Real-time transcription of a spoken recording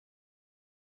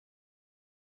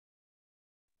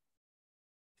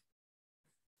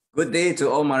Good day to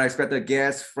all my respected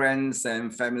guests, friends,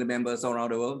 and family members all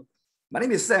around the world. My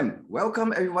name is Sam.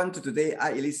 Welcome everyone to today's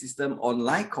iElite System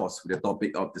online course with the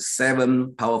topic of the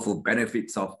 7 powerful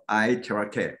benefits of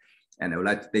iTeraCare. And I would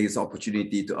like to take this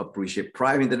opportunity to appreciate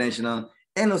Prife International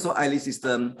and also iElite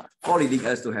System for leading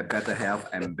us to have better health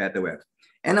and better wealth.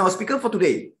 And our speaker for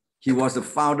today, he was the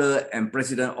founder and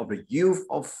president of the Youth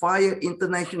of Fire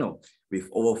International with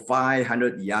over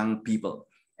 500 young people.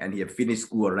 And he had finished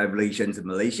school of Revelations in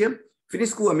Malaysia,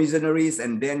 finished school of missionaries,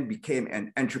 and then became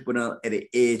an entrepreneur at the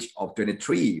age of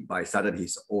 23 by starting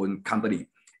his own company.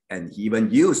 And he even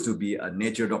used to be a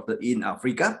nature doctor in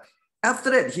Africa.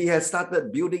 After that, he has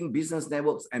started building business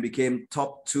networks and became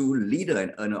top 2 leader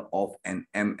and owner of an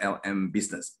MLM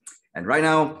business. And right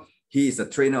now, he is a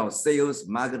trainer of sales,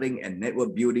 marketing, and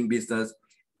network building business,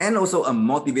 and also a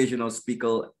motivational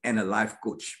speaker and a life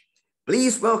coach.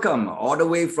 Please welcome all the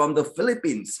way from the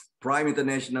Philippines, Prife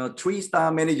International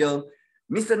 3-star manager,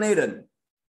 Mr. Nathan.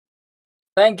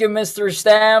 Thank you, Mr.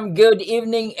 Stam. Good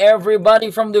evening,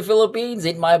 everybody from the Philippines.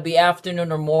 It might be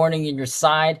afternoon or morning in your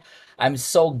side. I'm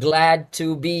so glad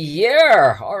to be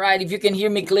here. All right, if you can hear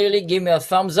me clearly, give me a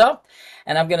thumbs up.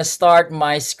 And I'm going to start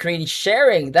my screen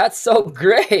sharing. That's so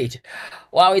great.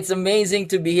 Wow, it's amazing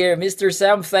to be here. Mr.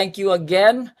 Sam, thank you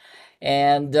again.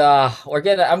 And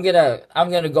I'm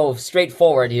gonna go straight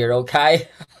forward here, okay?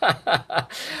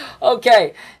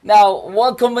 Okay, now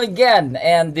welcome again.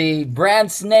 And the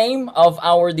brand's name of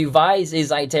our device is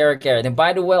iTeraCare. And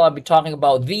by the way, I'll be talking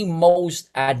about the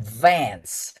most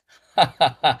advanced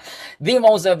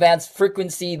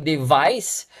frequency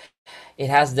device.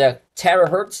 It has the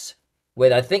Terahertz.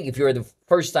 With, I think if you're the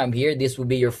first time here, this will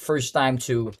be your first time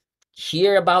to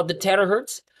hear about the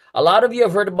Terahertz. A lot of you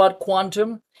have heard about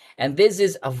quantum. And this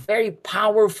is a very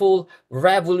powerful,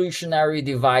 revolutionary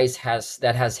device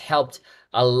that has helped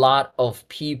a lot of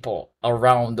people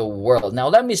around the world. Now,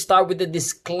 let me start with the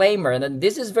disclaimer, and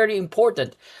this is very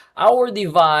important. Our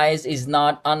device is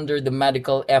not under the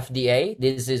medical FDA.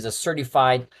 This is a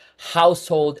certified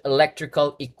household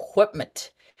electrical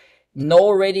equipment. No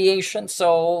radiation,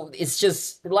 so it's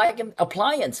just like an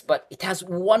appliance, but it has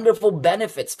wonderful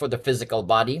benefits for the physical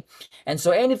body. And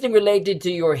so anything related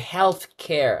to your health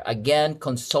care, again,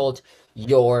 consult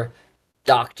your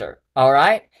doctor. All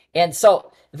right. And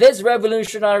so this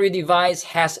revolutionary device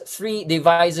has 3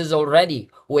 devices already.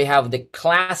 We have the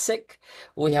classic,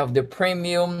 we have the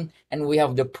premium, and we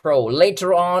have the pro.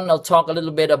 Later on, I'll talk a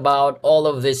little bit about all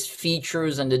of these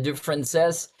features and the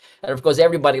differences. And of course,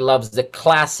 everybody loves the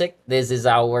classic. This is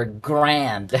our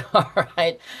grand, all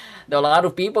right? Now, a lot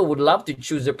of people would love to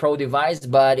choose a pro device,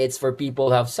 but it's for people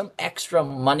who have some extra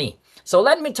money. So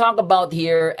let me talk about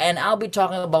here, and I'll be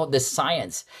talking about the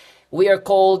science. We are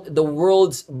called the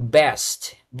world's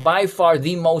best, by far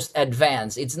the most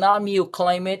advanced. It's not me who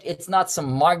claim it. It's not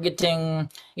some marketing,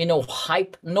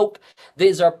 hype. Nope.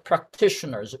 These are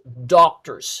practitioners,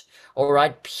 doctors, all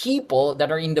right, people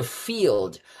that are in the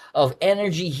field of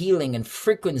energy healing and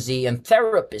frequency and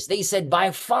therapists. They said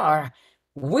by far,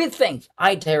 we think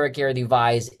iTeraCare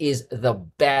device is the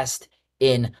best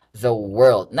in the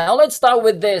world. Now let's start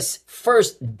with this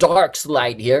first dark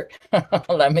slide here.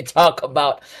 Let me talk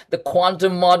about the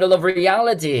quantum model of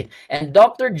reality. And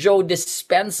Dr. Joe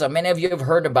Dispenza, many of you have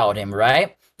heard about him,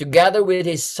 right? Together with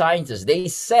his scientists, they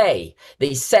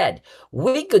said,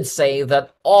 we could say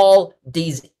that all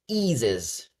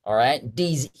diseases, all right,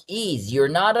 disease, you're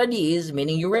not at ease,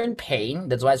 meaning you're in pain.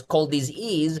 That's why it's called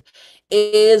disease,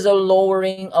 is a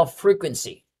lowering of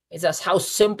frequency. It's just how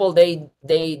simple they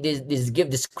give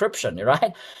description,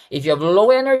 right? If you have low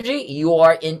energy, you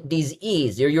are in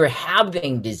disease. You're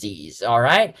having disease, all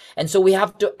right? And so we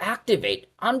have to activate,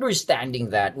 understanding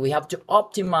that we have to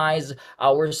optimize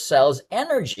our cells'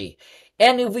 energy.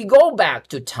 And if we go back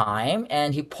to time,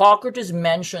 and Hippocrates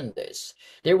mentioned this,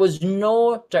 there was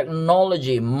no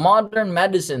technology, modern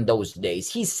medicine those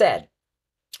days. He said,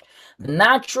 the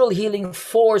natural healing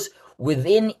force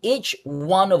within each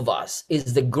one of us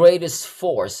is the greatest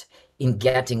force in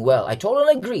getting well. I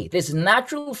totally agree. There's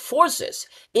natural forces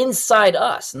inside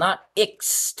us, not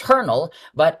external,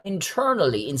 but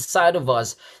internally inside of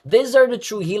us. These are the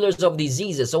true healers of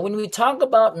diseases. So when we talk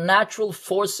about natural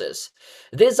forces,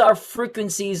 these are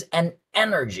frequencies and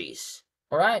energies.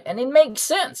 All right. And it makes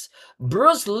sense.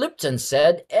 Bruce Lipton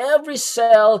said, every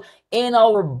cell in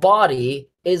our body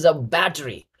is a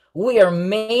battery. We are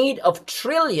made of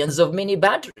trillions of mini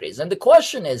batteries. And the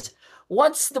question is,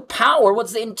 what's the power?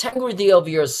 What's the integrity of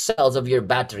your cells, of your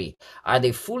battery? Are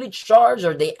they fully charged?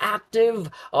 Are they active?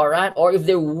 All right. Or if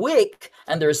they're weak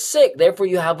and they're sick, therefore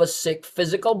you have a sick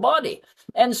physical body.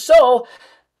 And so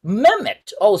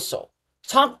mimicked also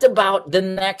talked about the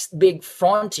next big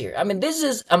frontier. I mean, this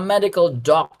is a medical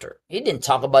doctor. He didn't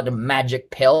talk about a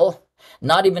magic pill,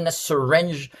 not even a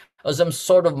syringe or some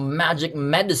sort of magic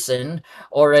medicine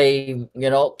or a,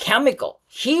 chemical.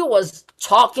 He was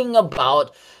talking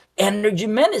about energy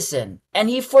medicine, and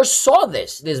he foresaw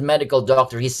this medical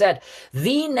doctor. He said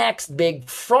the next big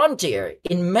frontier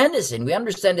in medicine, we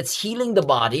understand it's healing the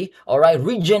body, all right,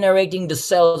 regenerating the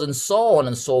cells and so on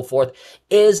and so forth,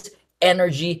 is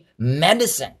energy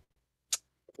medicine.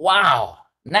 Wow.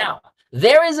 Now,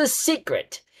 there is a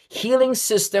secret healing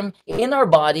system in our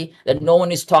body that no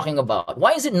one is talking about.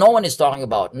 Why is it no one is talking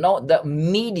about? No, the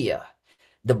media,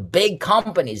 the big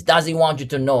companies doesn't want you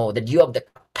to know that you have the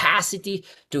capacity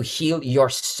to heal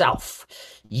yourself.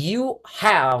 You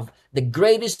have the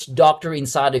greatest doctor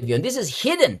inside of you, and this is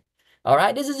hidden. All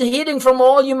right, this is hidden from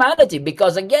all humanity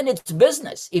because, again, it's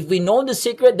business. If we know the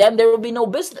secret, then there will be no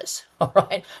business. All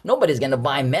right, nobody's going to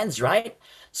buy meds, right?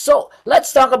 So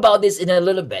let's talk about this in a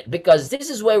little bit, because this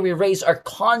is where we raise our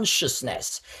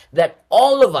consciousness that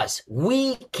all of us,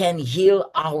 we can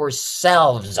heal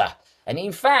ourselves. And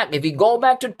in fact, if you go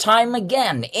back to time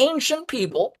again, ancient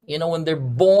people, when they're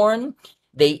born,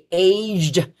 they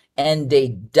aged and they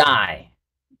die.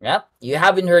 Yep. You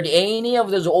haven't heard any of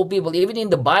those old people, even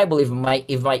in the Bible,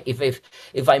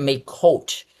 if I may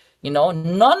quote,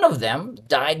 none of them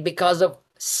died because of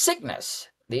sickness.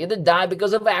 They either die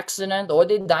because of accident or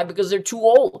they die because they're too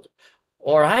old.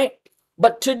 All right.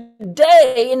 But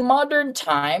today, in modern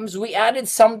times, we added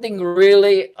something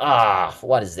really,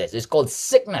 what is this? It's called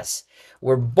sickness.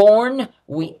 We're born,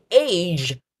 we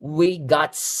age, we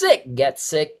get sick,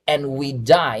 and we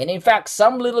die. And in fact,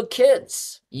 some little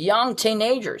kids, young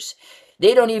teenagers,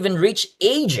 they don't even reach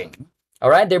aging. All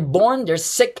right, they're born, they're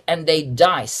sick, and they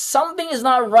die. Something is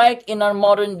not right in our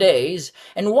modern days.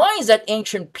 And why is that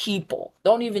ancient people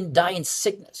don't even die in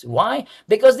sickness? Why?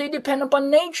 Because they depend upon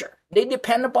nature. They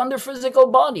depend upon their physical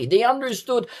body. They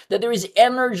understood that there is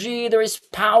energy, there is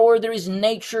power, there is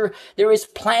nature, there is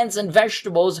plants and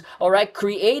vegetables, all right,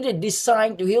 created,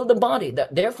 designed to heal the body.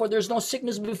 Therefore, there's no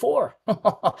sickness before.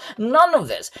 None of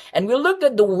this. And we looked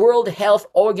at the World Health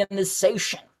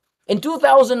Organization. In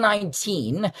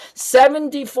 2019,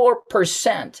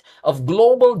 74% of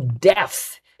global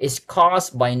death is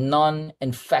caused by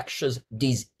non-infectious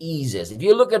diseases. If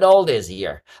you look at all this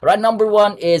here, right, number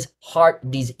one is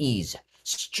heart disease,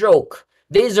 stroke.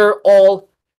 These are all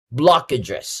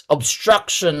blockages,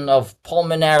 obstruction of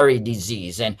pulmonary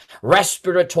disease and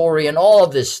respiratory and all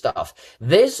of this stuff.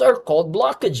 These are called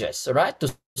blockages, right?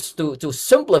 To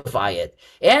simplify it.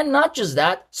 And not just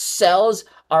that, cells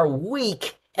are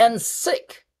weak and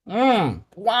sick.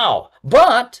 Wow.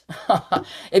 But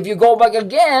if you go back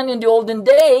again in the olden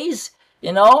days,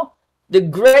 the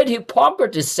great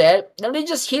Hippocrates said, let's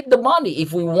just heat the body.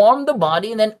 If we warm the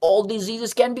body, then all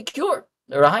diseases can be cured.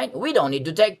 Right? We don't need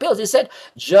to take pills. He said,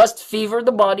 just fever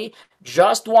the body,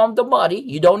 just warm the body.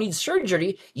 You don't need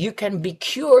surgery. You can be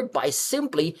cured by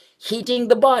simply heating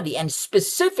the body. And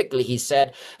specifically, he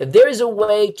said, if there is a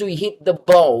way to heat the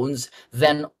bones,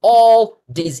 then all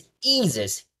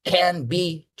diseases can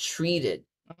be treated.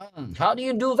 How do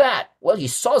you do that? Well, he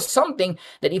saw something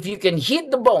that if you can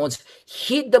heat the bones,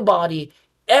 heat the body,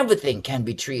 everything can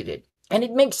be treated. And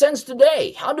it makes sense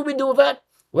today. How do we do that?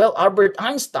 Well, Albert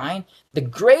Einstein, the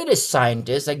greatest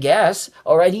scientist, I guess,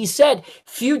 all right, he said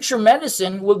future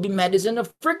medicine will be medicine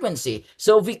of frequency.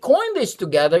 So if we coin this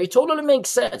together, it totally makes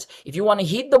sense. If you want to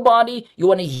heat the body, you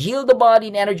want to heal the body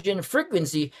in energy and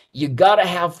frequency, you got to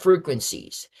have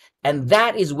frequencies. And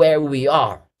that is where we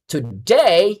are.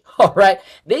 Today, all right,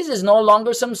 this is no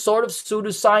longer some sort of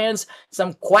pseudoscience,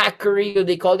 some quackery, or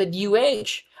they call it New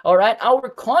Age. All right, our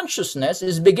consciousness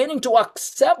is beginning to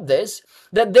accept this,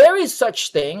 that there is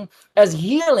such thing as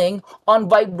healing on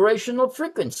vibrational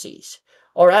frequencies.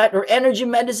 All right, or energy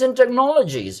medicine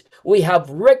technologies. We have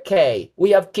Reiki,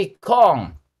 we have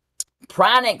Qigong,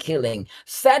 pranic healing,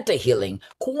 theta healing,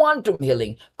 quantum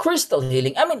healing, crystal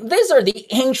healing. I mean, these are the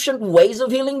ancient ways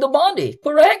of healing the body,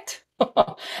 correct?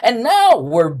 And now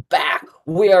we're back.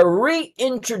 We are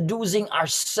reintroducing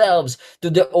ourselves to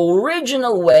the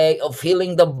original way of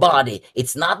healing the body.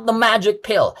 It's not the magic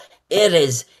pill. It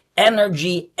is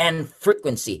energy and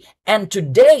frequency. And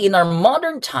today, in our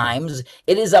modern times,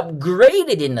 it is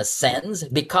upgraded in a sense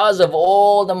because of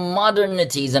all the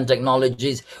modernities and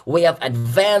technologies. We have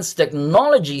advanced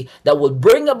technology that will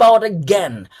bring about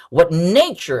again what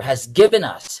nature has given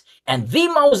us. And the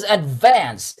most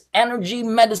advanced energy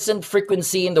medicine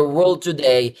frequency in the world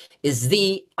today is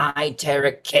the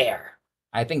iTeraCare.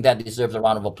 I think that deserves a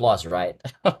round of applause, right?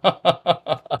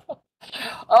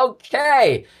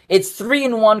 Okay, it's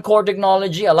three-in-one core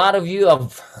technology. A lot of you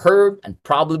have heard, and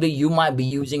probably you might be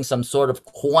using some sort of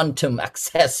quantum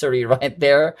accessory right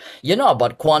there. You know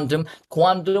about quantum.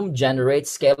 Quantum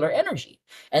generates scalar energy.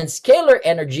 And scalar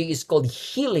energy is called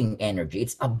healing energy.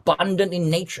 It's abundant in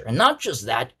nature. And not just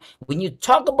that, when you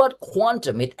talk about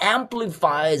quantum, it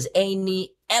amplifies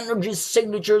any energy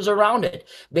signatures around it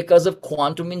because of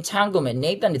quantum entanglement.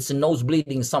 Nathan, it's a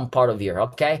nosebleeding some part of here,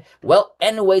 okay? Well,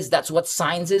 anyways, that's what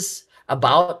science is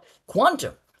about,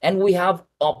 quantum. And we have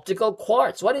optical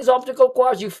quartz. What is optical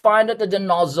quartz? You find it at the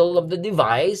nozzle of the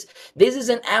device. This is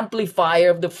an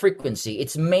amplifier of the frequency.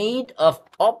 It's made of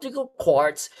optical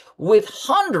quartz with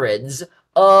hundreds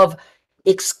of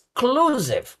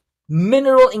exclusive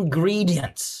mineral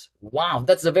ingredients. Wow,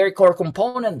 that's the very core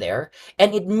component there.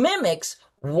 And it mimics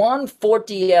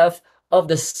 1/40th of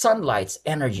the sunlight's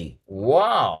energy.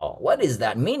 Wow, what is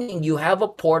that? Meaning you have a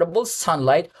portable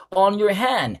sunlight on your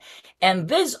hand. And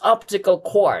this optical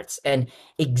quartz and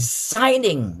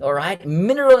exciting, all right,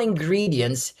 mineral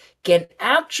ingredients can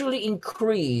actually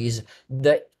increase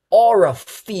the aura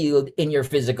field in your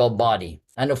physical body.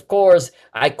 And of course,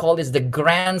 I call this the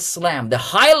grand slam. The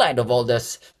highlight of all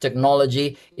this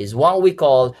technology is what we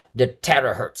call the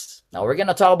terahertz. Now, we're going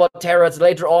to talk about terahertz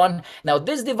later on. Now,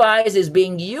 this device is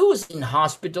being used in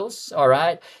hospitals, all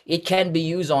right? It can be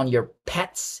used on your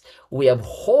pets. We have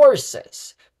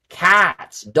horses,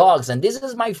 cats, dogs, and this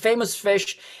is my famous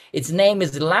fish. Its name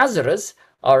is Lazarus.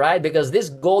 All right, because this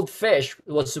goldfish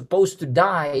was supposed to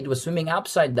die. It was swimming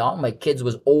upside down. My kids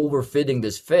was overfeeding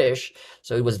this fish,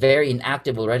 so it was very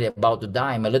inactive already, about to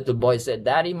die. My little boy said,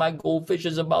 "Daddy, my goldfish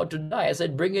is about to die." I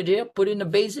said, "Bring it here, put it in a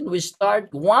basin." We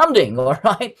start wanding, all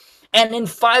right? And in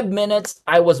 5 minutes,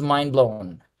 I was mind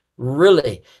blown.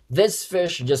 Really, this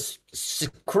fish just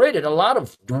secreted a lot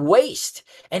of waste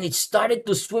and it started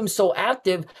to swim so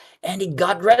active and it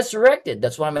got resurrected.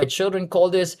 That's why my children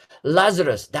call this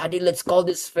Lazarus. Daddy, let's call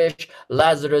this fish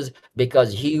Lazarus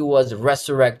because he was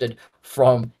resurrected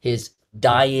from his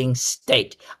dying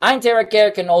state.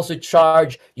 iTeraCare can also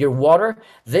charge your water.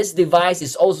 This device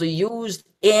is also used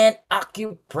in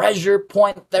acupressure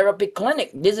point therapy clinic.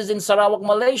 This is in Sarawak,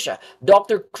 Malaysia.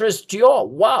 Dr. Chris Teo,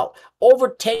 wow, over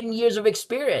 10 years of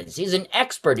experience. He's an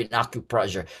expert in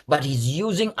acupressure, but he's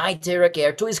using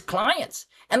iTeraCare to his clients.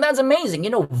 And that's amazing.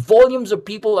 You know, volumes of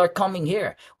people are coming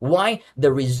here. Why?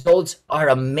 The results are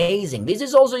amazing. This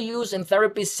is also used in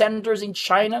therapy centers in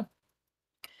China,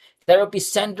 therapy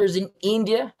centers in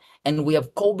India, and we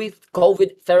have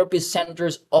COVID therapy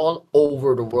centers all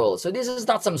over the world. So this is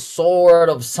not some sort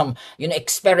of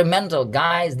experimental,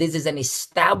 guys. This is an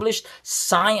established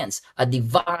science, a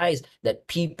device that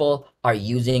people are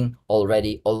using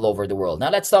already all over the world. Now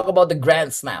let's talk about the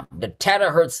grand slam, the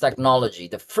terahertz technology,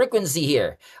 the frequency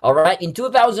here. All right, in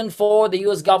 2004, the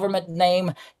US government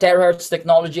named terahertz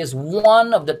technology as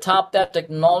one of the top 10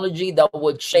 technology that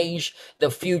will change the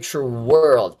future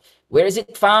world. Where is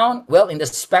it found? Well, in the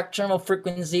spectrum of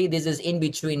frequency. This is in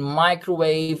between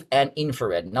microwave and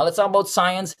infrared. Now let's talk about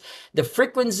science. The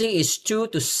frequency is 2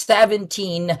 to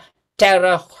 17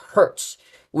 terahertz,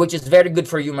 which is very good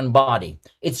for human body.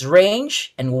 Its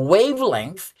range and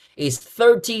wavelength is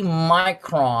 30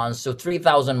 microns to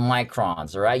 3,000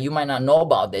 microns, all right? You might not know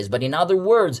about this, but in other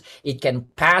words, it can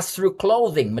pass through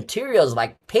clothing, materials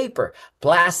like paper,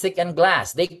 plastic, and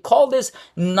glass. They call this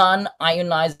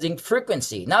non-ionizing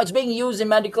frequency. Now, it's being used in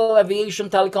medical, aviation,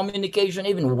 telecommunication,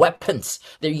 even weapons.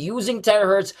 They're using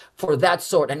terahertz for that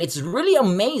sort, and it's really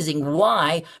amazing.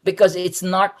 Why? Because it's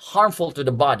not harmful to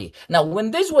the body. Now,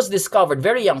 when this was discovered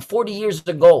very young, 40 years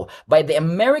ago, by the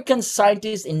American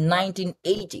scientists in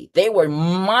 1980, they were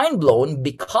mind blown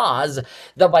because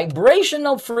the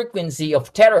vibrational frequency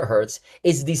of terahertz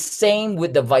is the same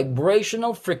with the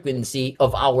vibrational frequency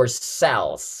of our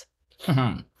cells.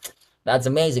 That's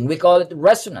amazing. We call it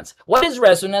resonance. What is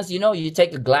resonance? You know, you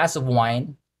take a glass of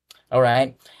wine, all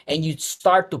right, and you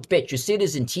start to pitch. You see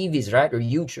this in TVs, right, or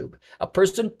YouTube. A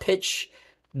person pitch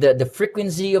the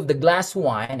frequency of the glass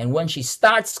wine, and when she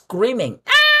starts screaming,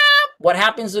 what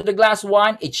happens to the glass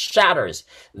wine? It shatters.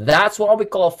 That's what we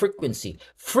call frequency.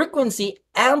 Frequency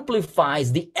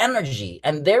amplifies the energy,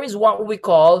 and there is what we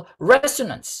call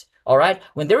resonance. All right?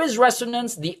 When there is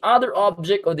resonance, the other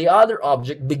object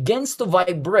begins to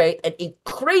vibrate and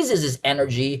increases its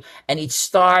energy, and it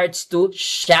starts to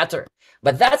shatter.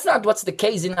 But that's not what's the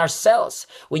case in our cells.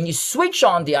 When you switch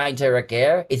on the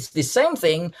iTeraCare, it's the same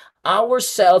thing. Our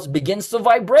cells begins to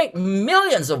vibrate,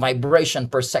 millions of vibration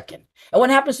per second. And what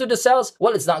happens to the cells?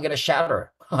 Well, it's not going to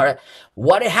shatter. All right.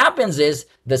 What happens is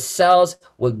the cells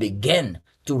will begin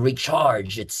to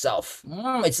recharge itself.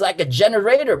 It's like a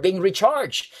generator being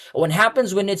recharged. What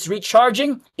happens when it's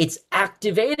recharging? It's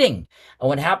activating. And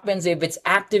what happens if it's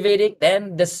activating?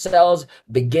 Then the cells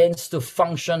begins to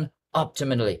function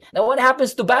optimally. Now, what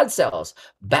happens to bad cells?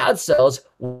 Bad cells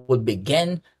would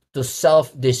begin to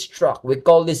self-destruct. We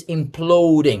call this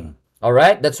imploding. All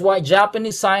right, that's why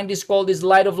Japanese scientists call this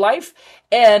light of life,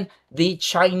 and the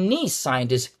Chinese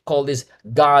scientists call this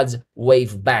God's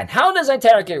wave band. How does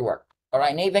iTeraCare work? All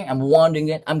right, Nathan, I'm wondering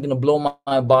it. I'm going to blow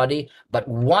my body, but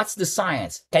what's the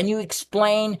science? Can you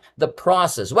explain the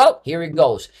process? Well, here it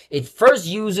goes. It first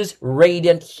uses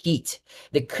radiant heat.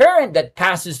 The current that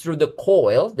passes through the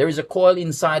coil, there is a coil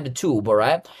inside the tube, all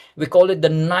right? We call it the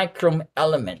nichrome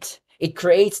element. It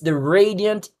creates the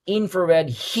radiant infrared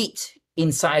heat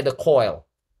inside the coil.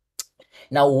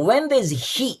 Now, when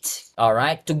this heat, all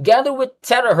right, together with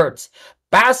terahertz,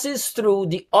 passes through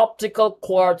the optical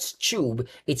quartz tube,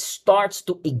 it starts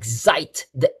to excite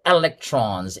the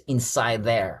electrons inside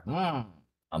there.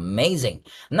 Amazing.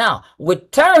 Now, with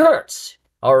terahertz,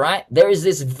 all right, there is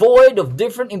this void of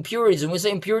different impurities. When we say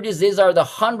impurities, these are the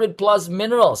 100+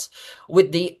 minerals.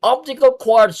 With the optical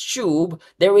quartz tube,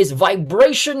 there is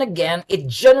vibration again. It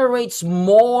generates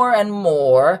more and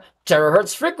more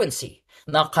terahertz frequency.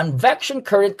 Now, convection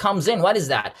current comes in. What is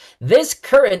that? This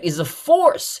current is a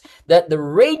force that the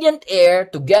radiant air,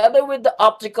 together with the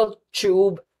optical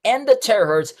tube and the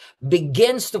terahertz,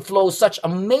 begins to flow such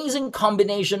amazing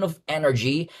combination of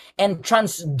energy and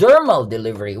transdermal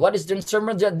delivery. What is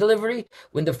transdermal delivery?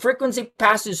 When the frequency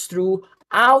passes through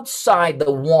outside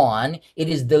the wand, it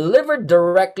is delivered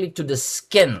directly to the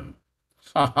skin.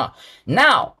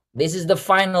 Now, this is the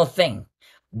final thing.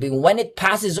 When it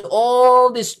passes all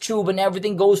this tube and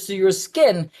everything goes to your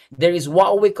skin, there is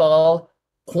what we call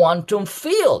quantum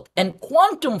field. And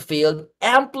quantum field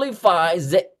amplifies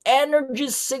the energy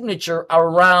signature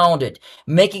around it,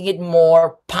 making it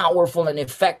more powerful and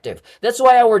effective. That's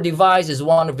why our device is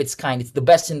one of its kind. It's the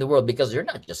best in the world, because you're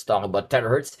not just talking about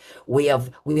terahertz. We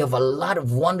have a lot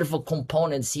of wonderful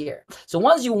components here. So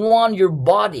once you want your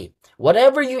body,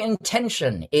 whatever your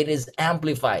intention, it is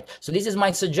amplified. So this is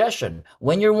my suggestion.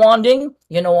 When you're wanting,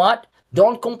 you know what?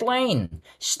 Don't complain.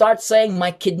 Start saying,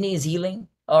 my kidney is healing.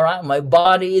 All right, my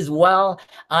body is well.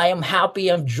 I am happy.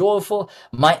 I'm joyful.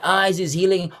 My eyes is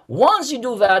healing. Once you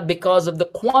do that, because of the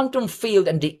quantum field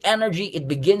and the energy, it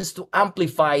begins to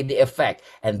amplify the effect.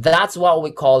 And that's what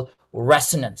we call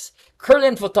resonance.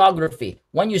 Kirlian photography.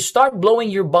 When you start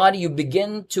blowing your body, you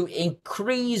begin to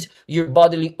increase your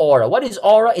bodily aura. What is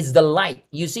aura? It's the light.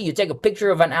 You see, you take a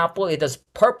picture of an apple, it has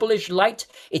purplish light.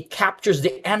 It captures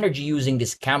the energy using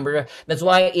this camera. That's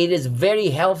why it is very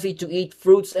healthy to eat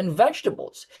fruits and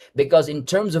vegetables, because in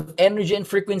terms of energy and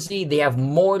frequency, they have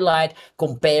more light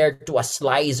compared to a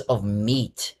slice of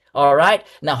meat. All right.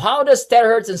 Now, how does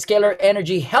terahertz and scalar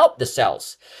energy help the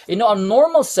cells? You know, a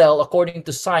normal cell, according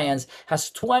to science, has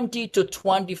 20 to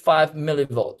 25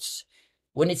 millivolts.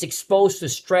 When it's exposed to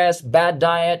stress, bad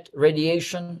diet,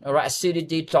 radiation, or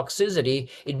acidity, toxicity,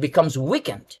 it becomes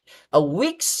weakened. A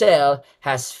weak cell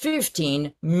has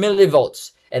 15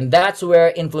 millivolts. And that's where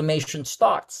inflammation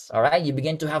starts. All right, you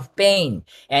begin to have pain.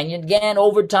 And again,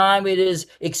 over time, it is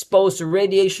exposed to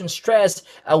radiation stress.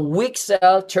 A weak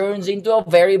cell turns into a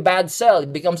very bad cell.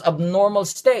 It becomes abnormal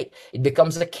state. It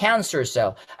becomes a cancer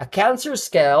cell. A cancer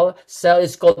cell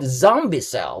is called zombie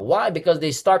cell. Why? Because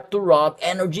they start to rob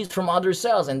energies from other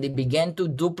cells, and they begin to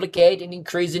duplicate and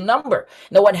increase in number.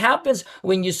 Now, what happens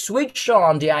when you switch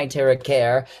on the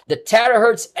iTeraCare? The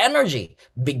terahertz energy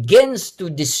begins to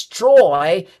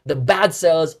destroy the bad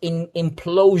cells in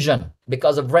implosion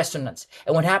because of resonance.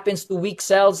 And what happens to weak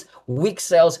cells? Weak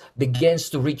cells begins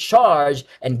to recharge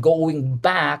and going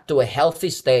back to a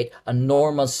healthy state, a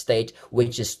normal state,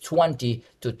 which is 20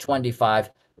 to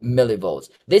 25 millivolts.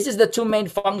 This is the two main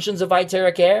functions of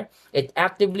iTeraCare. It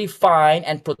actively find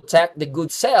and protect the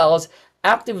good cells,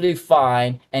 actively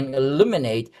find and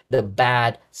eliminate the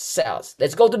bad cells.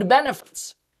 Let's go to the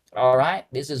benefits. All right,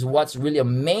 this is what's really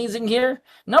amazing here.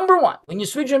 Number one, when you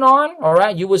switch it on, all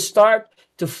right, you will start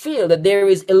to feel that there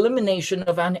is elimination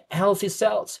of unhealthy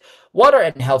cells. What are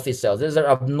unhealthy cells? These are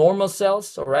abnormal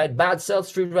cells, all right, bad cells,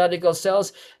 free radical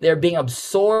cells. They're being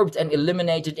absorbed and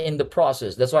eliminated in the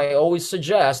process. That's why I always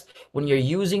suggest when you're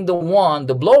using the wand,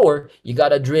 the blower, you got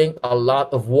to drink a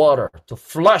lot of water to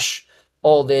flush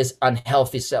all these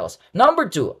unhealthy cells. Number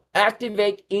two,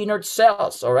 activate inert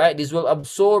cells. All right, these will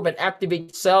absorb and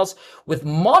activate cells with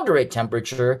moderate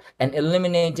temperature and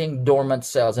eliminating dormant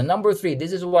cells. And number three,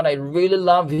 this is what I really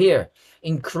love here,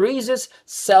 increases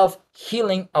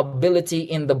self-healing ability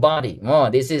in the body.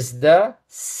 Oh, this is the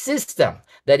system.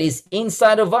 that is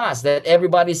inside of us that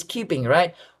everybody's keeping,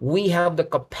 right? We have the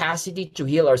capacity to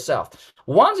heal ourselves.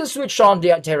 Once you switch on the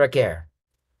iTeraCare,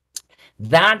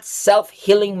 that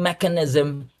self-healing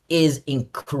mechanism is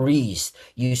increased.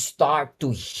 You start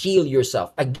to heal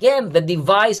yourself. Again, the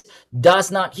device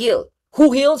does not heal.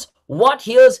 Who heals? What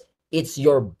heals? It's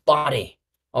your body.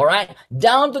 All right,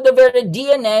 down to the very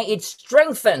DNA, it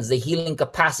strengthens the healing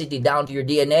capacity down to your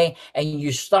DNA, and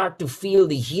you start to feel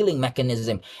the healing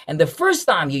mechanism. And the first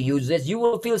time you use this, you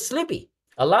will feel sleepy.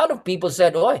 A lot of people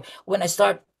said, "Oh, when I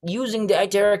start using the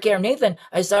iTeraCare, Nathan,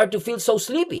 I start to feel so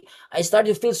sleepy. I start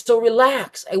to feel so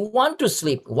relaxed. I want to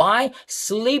sleep." Why?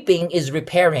 Sleeping is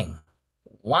repairing.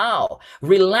 Wow.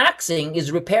 Relaxing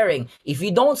is repairing. If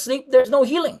you don't sleep, there's no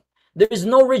healing. There's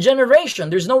no regeneration.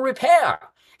 There's no repair.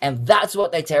 And that's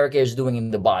what iTeraCare is doing in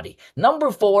the body.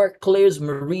 Number 4, clears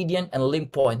meridian and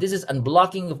lymph point. This is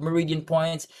unblocking of meridian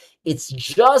points. It's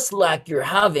just like you're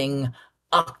having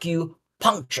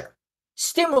acupuncture.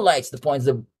 Stimulates the points,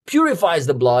 purifies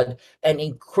the blood, and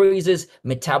increases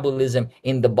metabolism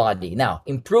in the body. Now,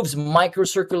 improves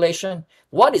microcirculation.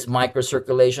 What is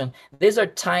microcirculation? These are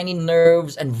tiny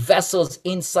nerves and vessels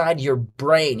inside your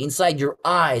brain, inside your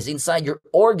eyes, inside your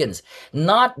organs.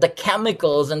 Not the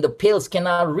chemicals and the pills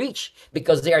cannot reach,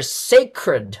 because they are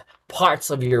sacred parts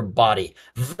of your body.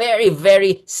 Very,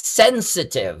 very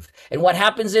sensitive. And what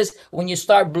happens is, when you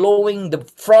start blowing the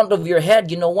front of your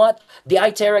head, you know what? The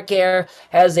iTeraCare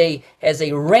has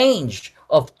a range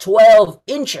of 12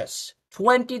 inches.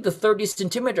 20 to 30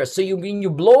 centimeters. So when you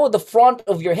blow the front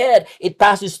of your head, it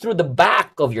passes through the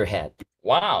back of your head.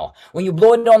 Wow. When you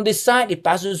blow it on this side, it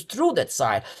passes through that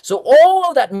side. So all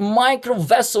of that micro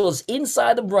vessels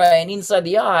inside the brain, inside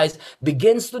the eyes,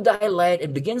 begins to dilate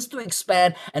and begins to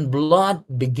expand, and blood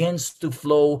begins to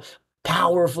flow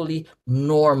powerfully,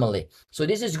 normally. So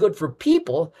this is good for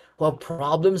people who have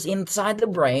problems inside the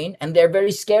brain and they're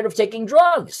very scared of taking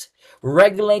drugs.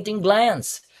 Regulating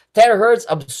glands. Terahertz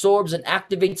absorbs and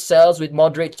activates cells with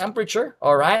moderate temperature,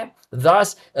 all right?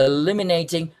 Thus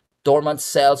eliminating dormant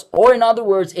cells, or in other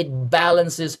words, it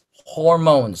balances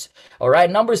hormones, all right?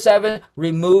 Number 7,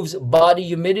 removes body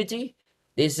humidity.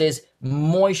 This is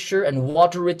moisture and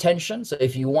water retention. So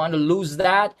if you want to lose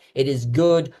that, it is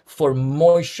good for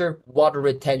moisture, water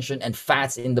retention, and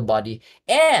fats in the body.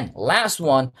 And last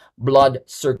one, blood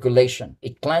circulation.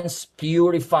 It cleanses,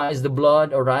 purifies the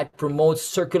blood, all right, promotes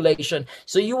circulation.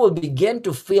 So you will begin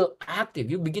to feel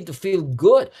active. You begin to feel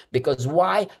good, because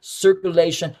why?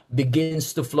 Circulation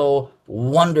begins to flow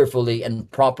wonderfully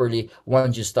and properly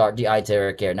once you start the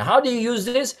iTeraCare. Now, how do you use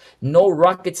this? No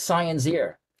rocket science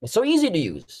here. It's so easy to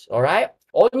use, all right?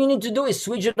 All you need to do is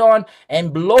switch it on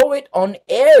and blow it on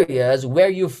areas where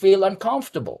you feel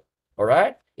uncomfortable, all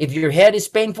right? If your head is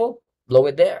painful, blow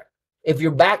it there. If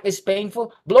your back is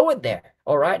painful, blow it there,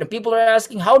 all right? And people are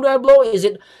asking, how do I blow? Is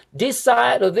it this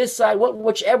side or this side? Well,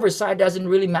 whichever side doesn't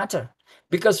really matter,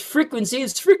 because frequency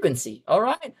is frequency, all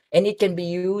right? And it can be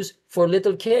used for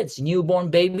little kids, newborn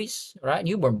babies, right?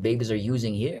 Newborn babies are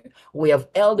using here. We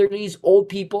have elderlies, old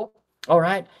people. All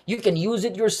right, you can use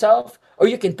it yourself, or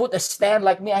you can put a stand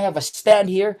like me. I have a stand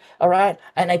here, all right,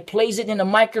 and I place it in a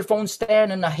microphone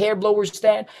stand and a hair blower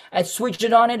stand. I switch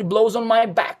it on and it blows on my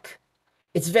back.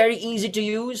 It's very easy to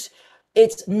use.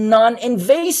 It's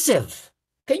non-invasive.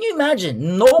 Can you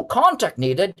imagine? No contact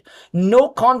needed, no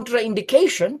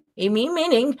contraindication.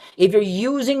 Meaning, if you're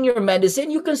using your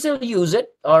medicine, you can still use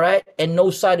it, all right, and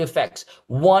no side effects.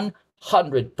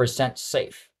 100%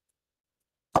 safe.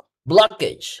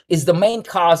 Blockage is the main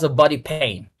cause of body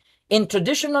pain. In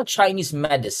traditional Chinese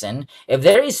medicine, if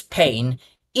there is pain,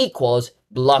 equals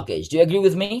blockage. Do you agree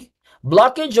with me?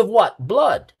 Blockage of what?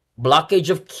 Blood.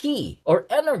 Blockage of qi or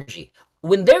energy.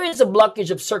 When there is a blockage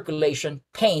of circulation,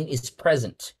 pain is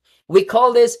present. We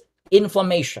call this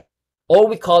inflammation, or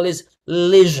we call this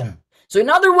lesion. So in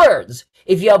other words,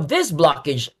 if you have this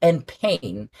blockage and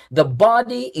pain, the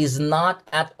body is not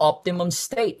at optimum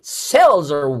state.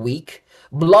 Cells are weak.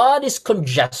 Blood is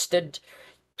congested,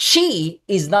 qi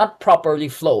is not properly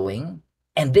flowing,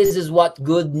 and this is what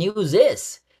good news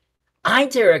is.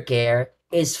 iTeraCare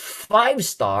is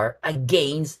 5-star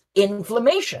against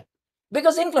inflammation,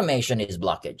 because inflammation is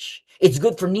blockage. It's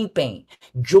good for knee pain,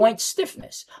 joint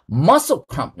stiffness, muscle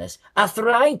crampness,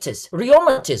 arthritis,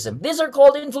 rheumatism. These are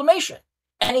called inflammation.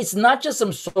 And it's not just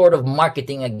some sort of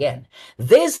marketing again.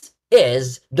 This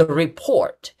is the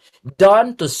report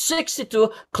done to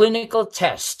 62 clinical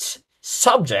tests,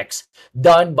 subjects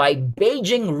done by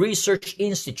Beijing Research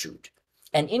Institute.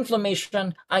 And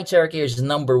inflammation, iTeraCare is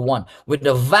number 1 with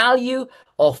a value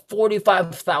of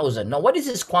 45,000. Now, what is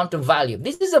this quantum value?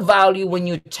 This is a value when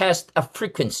you test a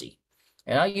frequency.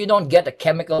 You don't get a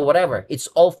chemical whatever. It's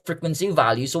all frequency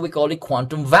value, so we call it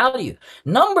quantum value.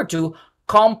 Number two,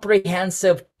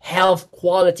 comprehensive health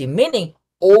quality, meaning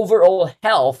overall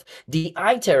health. The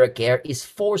iTeraCare is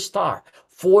 4-star,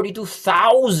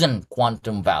 42,000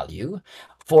 quantum value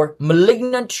for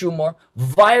malignant tumor,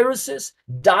 viruses,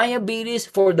 diabetes,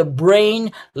 for the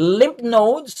brain, lymph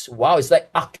nodes. Wow, it's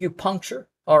like acupuncture.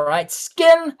 All right,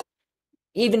 skin,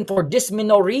 even for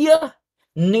dysmenorrhea,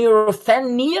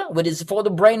 neurothenia, which is for the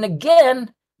brain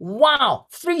again. Wow,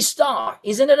 3-star.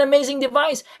 Isn't it an amazing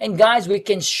device? And guys, we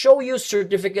can show you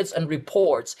certificates and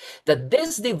reports that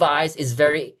this device is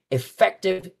very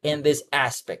effective in this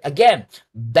aspect. Again,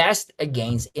 best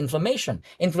against inflammation.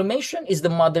 Inflammation is the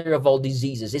mother of all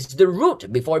diseases. It's the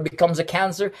root. Before it becomes a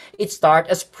cancer, it starts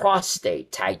as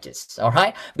prostatitis, all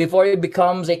right? Before it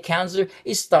becomes a cancer,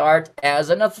 it starts as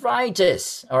an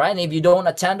arthritis, all right? And if you don't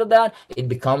attend to that, it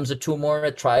becomes a tumor,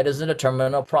 arthritis, and a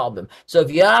terminal problem. So if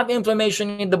you have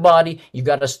inflammation in the body, you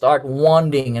got to start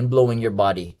wanding and blowing your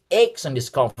body. Aches and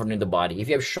discomfort in the body. If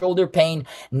you have shoulder pain,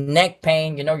 neck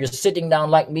pain, you're sitting down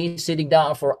like me, sitting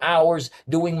down for hours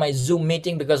doing my Zoom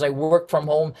meeting because I work from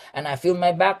home and I feel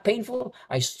my back painful,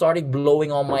 I started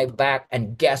blowing on my back,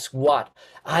 and guess what?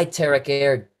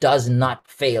 iTeraCare does not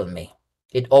fail me.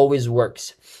 It always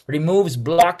works. Removes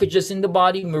blockages in the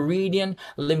body, meridian,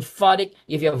 lymphatic.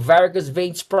 If you have varicose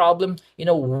veins problem,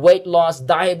 weight loss,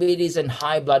 diabetes, and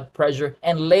high blood pressure.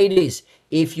 And ladies,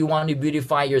 if you want to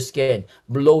beautify your skin,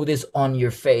 blow this on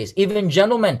your face. Even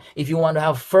gentlemen, if you want to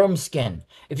have firm skin,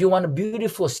 if you want a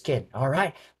beautiful skin, all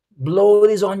right, blow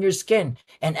this on your skin.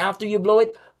 And after you blow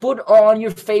it, put on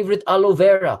your favorite aloe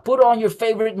vera, put on your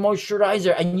favorite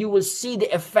moisturizer, and you will see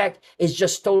the effect is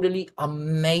just totally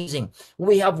amazing.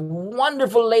 We have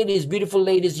wonderful ladies, beautiful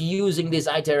ladies using this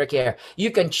iTeraCare. You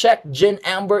can check Jen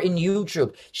Amber in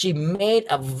YouTube. She made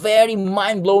a very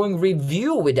mind-blowing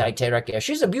review with iTeraCare.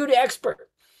 She's a beauty expert.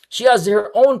 She has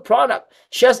her own product.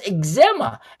 She has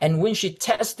eczema. And when she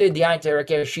tested the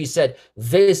iTeraCare, she said,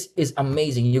 this is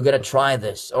amazing. You got to try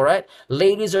this. All right.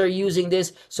 Ladies are using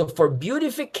this. So for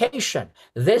beautification,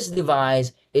 this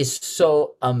device is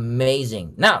so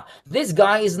amazing. Now, this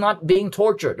guy is not being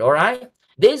tortured. All right.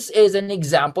 This is an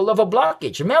example of a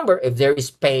blockage. Remember, if there is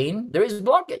pain, there is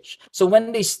blockage. So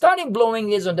when they started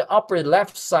blowing this on the upper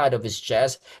left side of his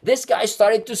chest, this guy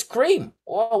started to scream.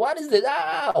 Oh, what is this?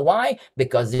 Why?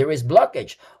 Because there is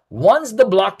blockage. Once the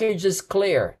blockage is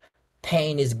clear,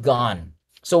 pain is gone.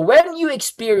 So when you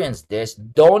experience this,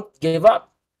 don't give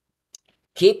up.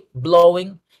 Keep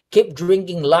blowing. Keep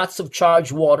drinking lots of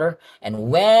charged water. And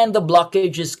when the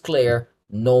blockage is clear,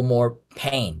 no more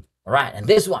pain. All right, and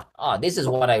this one, this is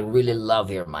what I really love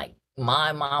here, Mike.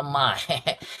 My.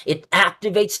 It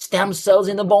activates stem cells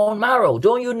in the bone marrow.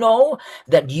 Don't you know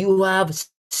that you have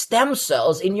stem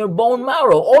cells in your bone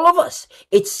marrow? All of us.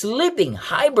 It's sleeping,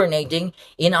 hibernating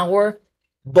in our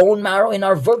bone marrow, in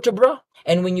our vertebra.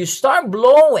 And when you start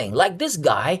blowing, like this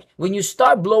guy, when you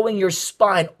start blowing your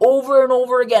spine over and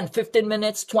over again, 15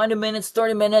 minutes, 20 minutes,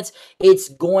 30 minutes, it's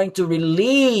going to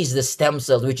release the stem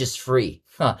cells, which is free.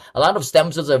 A lot of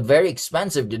stem cells are very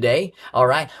expensive today, all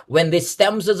right? When the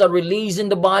stem cells are released in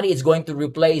the body, it's going to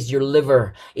replace your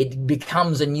liver. It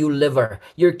becomes a new liver.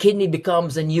 Your kidney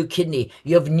becomes a new kidney.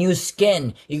 You have new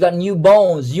skin. You got new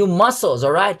bones, new muscles,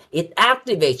 all right? It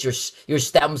activates your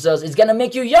stem cells. It's going to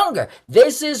make you younger.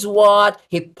 This is what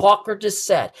Hippocrates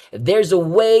said. If there's a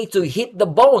way to hit the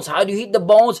bones, how do you hit the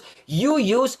bones? You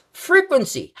use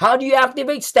frequency. How do you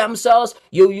activate stem cells?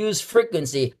 You use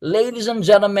frequency. Ladies and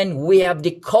gentlemen, we have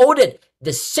decoded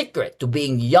the secret to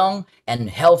being young and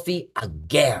healthy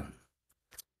again.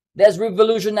 This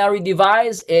revolutionary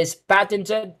device is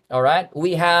patented, all right?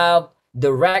 We have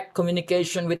direct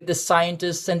communication with the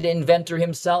scientist and the inventor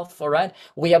himself, all right?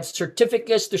 We have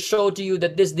certificates to show to you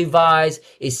that this device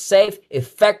is safe,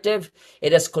 effective.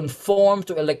 It has conformed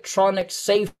to electronic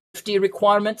safety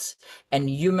requirements and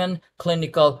human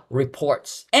clinical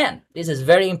reports. And this is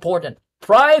very important.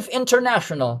 Prife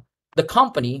International, the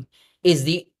company, is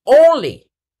the only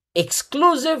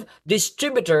exclusive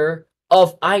distributor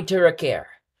of iTeraCare,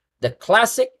 the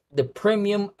classic, the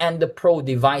premium, and the pro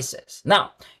devices.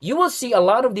 Now, you will see a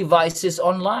lot of devices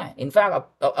online. In fact,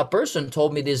 a person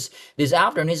told me this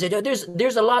afternoon. He said,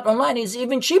 there's a lot online. It's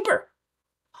even cheaper.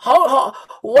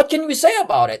 What can we say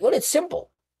about it? Well, it's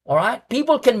simple. All right.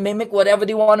 People can mimic whatever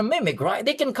they want to mimic, right?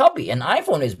 They can copy. An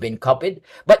iPhone has been copied.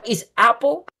 But is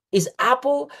Apple,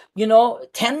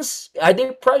 tense? Are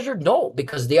they pressured? No,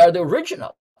 because they are the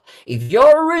original. If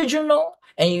you're original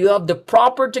and you have the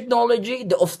proper technology,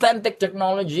 the authentic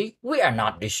technology, we are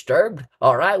not disturbed.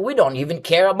 All right. We don't even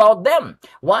care about them.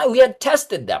 Why? We had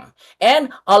tested them.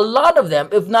 And a lot of them,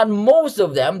 if not most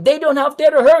of them, they don't have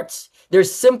terahertz. They're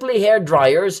simply hair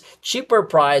dryers, cheaper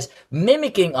price,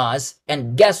 mimicking us.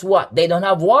 And guess what? They don't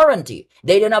have warranty.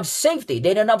 They don't have safety.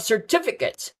 They don't have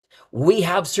certificates. We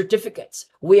have certificates.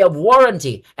 We have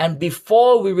warranty. And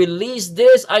before we release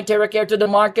this iTeraCare to the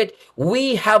market,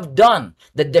 we have done,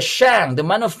 the Deshang, the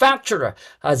manufacturer,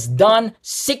 has done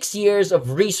 6 years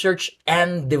of research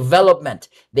and development.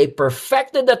 They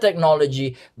perfected the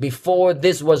technology before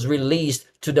this was released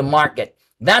to the market.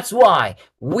 That's why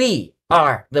we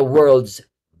are the world's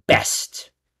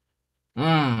best.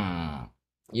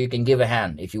 You can give a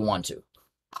hand if you want to.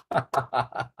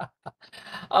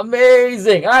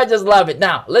 Amazing. I just love it.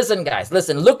 Now, listen, guys,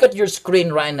 listen, look at your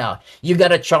screen right now. You got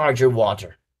to charge your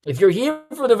water. If you're here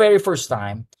for the very first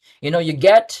time, you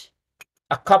get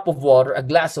a cup of water, a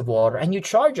glass of water, and you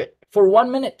charge it for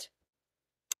 1 minute.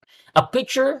 A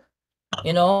pitcher,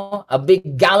 a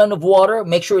big gallon of water,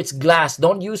 make sure it's glass.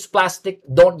 Don't use plastic.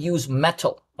 Don't use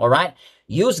metal. All right.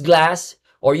 Use glass,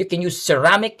 or you can use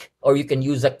ceramic, or you can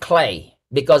use a clay,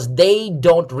 because they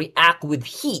don't react with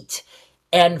heat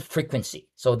and frequency.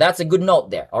 So that's a good note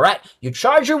there. All right. You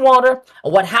charge your water,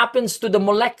 and what happens to the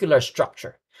molecular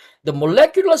structure? The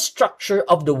molecular structure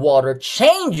of the water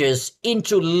changes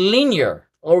into linear,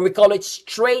 or we call it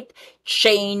straight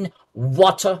chain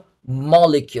water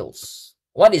molecules.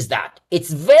 What is that?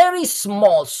 It's very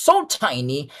small, so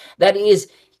tiny that it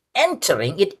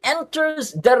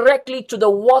enters directly to the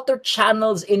water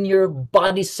channels in your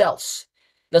body cells.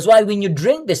 That's why when you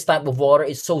drink this type of water,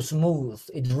 it's so smooth.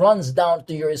 It runs down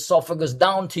to your esophagus,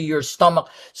 down to your stomach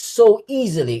so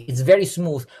easily. It's very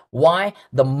smooth. Why?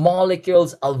 The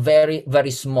molecules are very,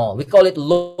 very small. We call it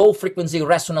low frequency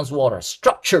resonance water,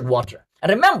 structured water. And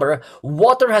remember,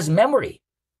 water has memory,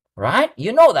 right?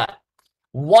 You know that.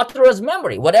 Water has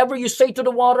memory. Whatever you say to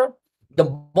the water,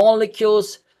 the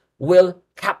molecules will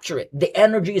capture it. The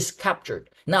energy is captured.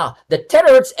 Now, the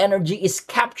terahertz energy is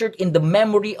captured in the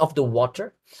memory of the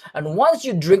water. And once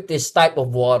you drink this type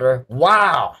of water,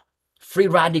 wow, free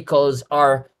radicals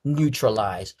are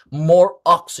neutralized, more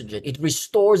oxygen. It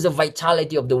restores the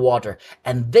vitality of the water.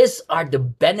 And these are the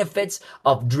benefits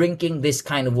of drinking this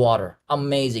kind of water.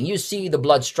 Amazing. You see the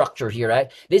blood structure here, right?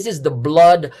 This is the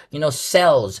blood,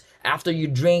 cells. After you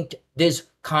drink this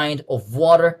kind of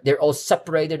water, they're all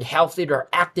separated, healthy, they're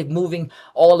active, moving,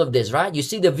 all of this, right? You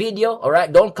see the video, all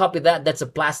right? Don't copy that. That's a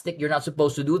plastic. You're not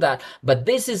supposed to do that. But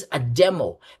this is a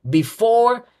demo.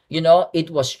 Before, it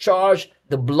was charged,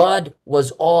 the blood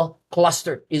was all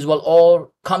clustered. It was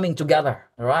all coming together,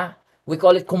 all right? We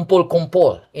call it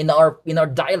kumpol in our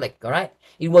dialect, all right?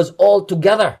 It was all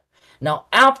together. Now,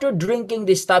 after drinking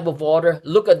this type of water,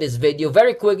 look at this video.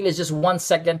 Very quickly, it's just 1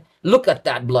 second. Look at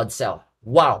that blood cell.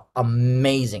 Wow,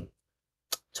 amazing.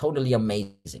 Totally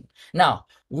amazing. Now,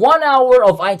 1 hour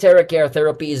of iTeraCare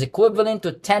therapy is equivalent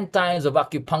to 10 times of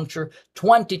acupuncture,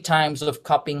 20 times of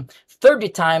cupping, 30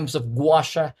 times of gua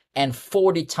sha, and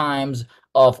 40 times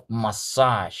of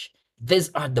massage.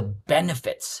 These are the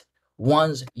benefits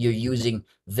once you're using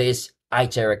this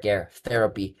iTeraCare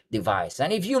therapy device.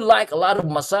 And if you like a lot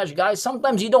of massage, guys,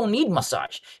 sometimes you don't need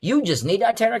massage. You just need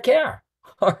iTeraCare.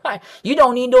 All right. You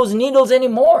don't need those needles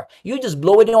anymore. You just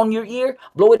blow it on your ear,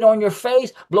 blow it on your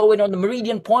face, blow it on the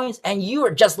meridian points, and you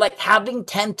are just like having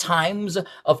 10 times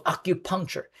of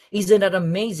acupuncture. Isn't that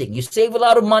amazing? You save a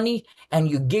lot of money and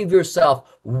you give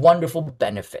yourself wonderful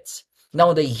benefits.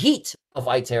 Now, the heat of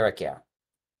iTeraCare.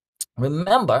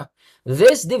 Remember,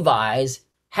 this device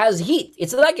has heat.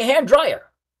 It's like a hair dryer.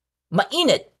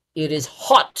 Mainit. It is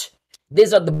hot.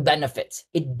 These are the benefits.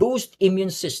 It boosts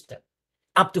immune system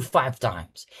up to 5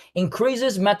 times,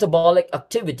 increases metabolic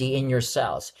activity in your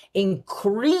cells,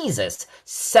 increases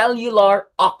cellular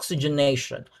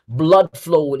oxygenation, blood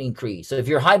flow will increase. So if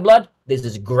you're high blood, this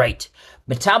is great.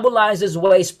 Metabolizes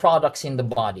waste products in the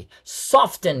body,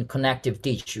 soften connective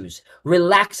tissues,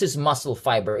 relaxes muscle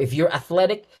fiber. If you're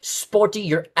athletic, sporty,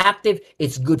 you're active,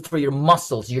 it's good for your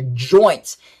muscles, your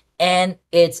joints, and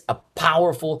it's a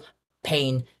powerful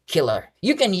pain killer.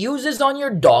 You can use this on your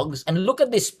dogs, and look at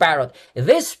this parrot.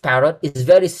 This parrot is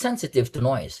very sensitive to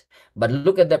noise. But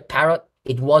look at the parrot.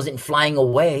 It wasn't flying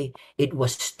away. It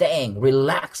was staying,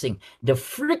 relaxing. The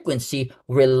frequency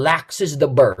relaxes the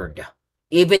bird.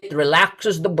 If it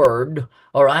relaxes the bird,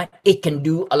 all right, it can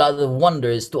do a lot of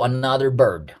wonders to another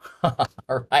bird.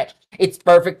 All right. It's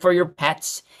perfect for your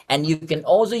pets. And you can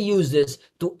also use this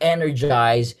to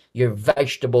energize your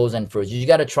vegetables and fruits. You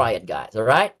got to try it, guys. All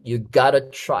right. You got to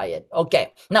try it.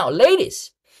 Okay. Now,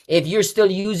 ladies, If you're still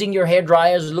using your hair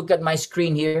dryers, look at my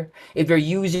screen here. If you're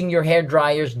using your hair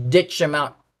dryers, ditch them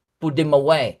out, put them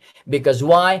away. Because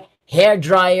why? Hair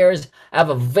dryers have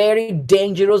a very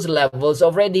dangerous levels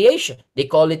of radiation. They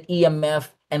call it EMF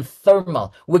and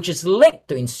thermal, which is linked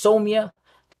to insomnia,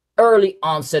 early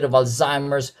onset of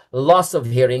Alzheimer's, loss of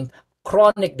hearing,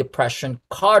 chronic depression,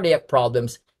 cardiac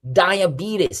problems,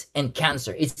 diabetes, and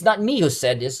cancer. It's not me who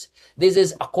said this. This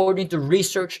is according to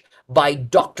research by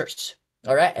doctors.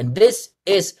 All right. And this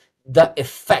is the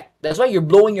effect. That's why you're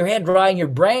blowing your hair dry in your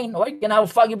brain, or you're going to have a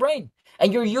foggy brain.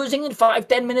 And you're using it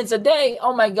 5-10 minutes a day.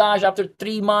 Oh my gosh, after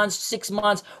 3 months, 6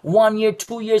 months, 1 year,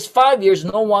 2 years, 5 years,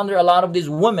 no wonder a lot of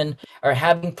these women are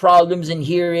having problems in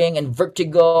hearing and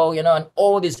vertigo, and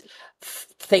all these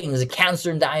things,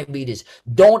 cancer and diabetes.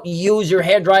 Don't use your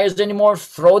hair dryers anymore.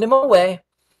 Throw them away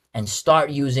and start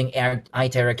using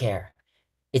iTeraCare.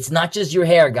 It's not just your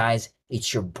hair, guys.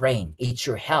 It's your brain, it's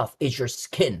your health, it's your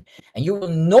skin. And you will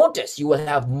notice you will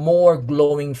have more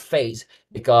glowing face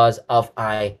because of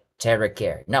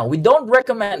iTeraCare. Now, we don't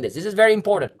recommend this. This is very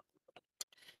important.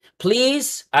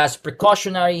 Please, as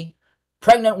precautionary,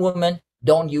 pregnant women,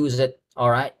 don't use it. All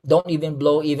right. Don't even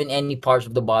blow even any parts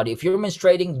of the body. If you're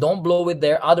menstruating, don't blow it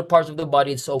there. Other parts of the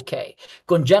body, it's okay.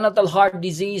 Congenital heart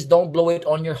disease, don't blow it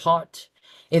on your heart.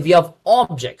 If you have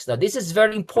objects, now this is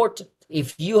very important.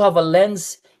 If you have a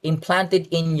lens implanted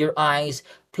in your eyes,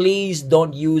 please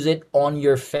don't use it on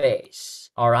your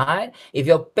face. All right. If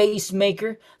you have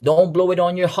pacemaker, don't blow it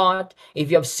on your heart.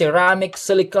 If you have ceramic,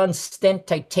 silicon, stent,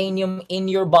 titanium in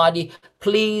your body,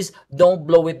 please don't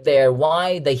blow it there.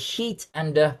 Why? The heat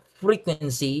and the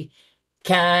frequency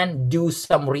can do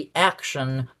some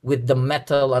reaction with the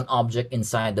metal and object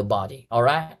inside the body. All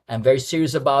right. I'm very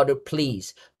serious about it.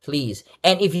 Please.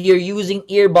 And if you're using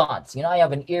earbuds, I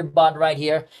have an earbud right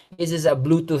here. This is a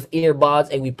Bluetooth earbuds,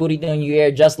 and we put it on your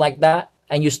ear just like that.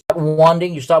 And you start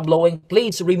wanding, you start blowing.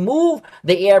 Please remove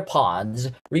the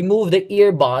AirPods, remove the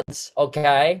earbuds.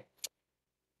 Okay.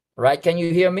 Right. Can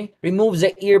you hear me? Remove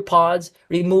the earpods,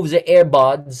 remove the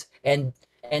earbuds, and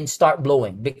start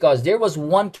blowing, because there was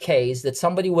one case that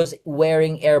somebody was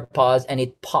wearing AirPods and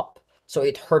it popped, so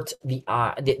it hurt the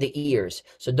ears.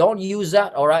 So don't use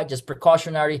that. All right, just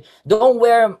precautionary. Don't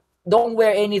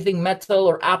wear anything metal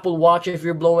or Apple Watch if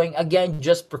you're blowing. Again,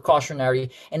 just precautionary.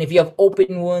 And if you have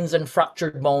open wounds and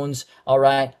fractured bones, all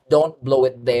right, don't blow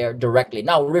it there directly.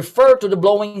 Now, refer to the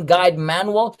blowing guide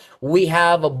manual. We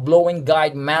have a blowing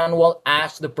guide manual.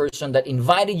 Ask the person that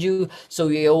invited you, so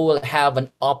you will have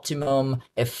an optimum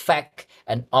effect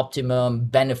and optimum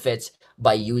benefits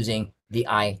by using the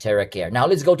iTeraCare. Now,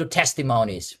 let's go to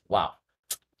testimonies. Wow.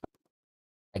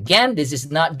 Again, this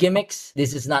is not gimmicks.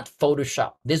 This is not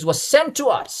Photoshop. This was sent to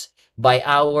us by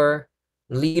our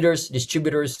leaders,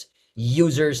 distributors,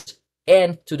 users,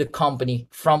 and to the company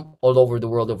from all over the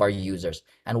world of our users.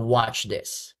 And watch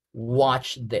this.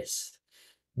 Watch this.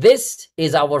 This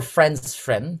is our friend's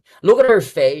friend. Look at her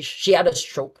face. She had a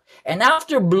stroke. And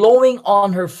after blowing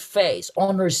on her face,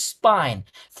 on her spine,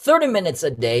 30 minutes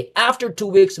a day, after 2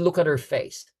 weeks, look at her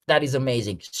face. That is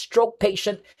amazing. Stroke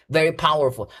patient, very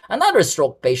powerful. Another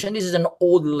stroke patient, this is an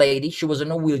old lady. She was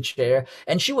in a wheelchair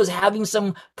and she was having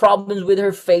some problems with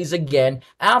her face again.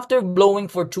 After blowing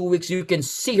for 2 weeks, you can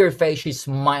see her face. She's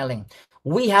smiling.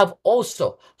 We have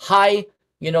also high,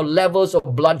 levels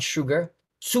of blood sugar,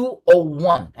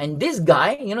 201. And this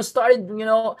guy, started,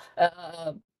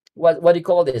 what do you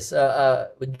call this?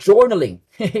 Journaling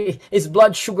his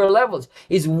blood sugar levels.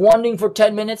 He's wandering for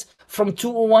 10 minutes from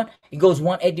 201, it goes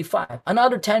 185.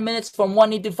 Another 10 minutes from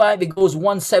 185, it goes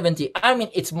 170. I mean,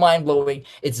 it's mind-blowing.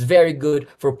 It's very good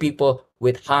for people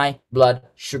with high blood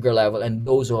sugar level and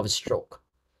those who have a stroke.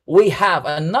 We have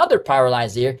another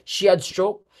paralyzed here. She had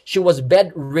stroke. She was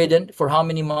bedridden for how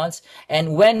many months?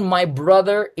 And when my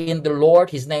brother in the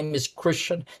Lord, his name is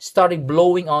Christian, started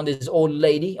blowing on this old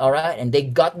lady, all right, and they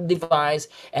got the device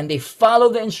and they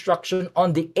followed the instruction,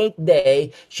 on the 8th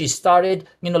day, she started,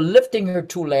 lifting her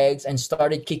 2 legs and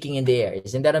started kicking in the air.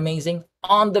 Isn't that amazing?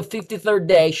 On the 53rd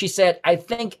day, she said, I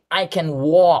think I can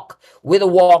walk. With a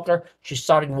walker, she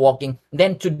started walking.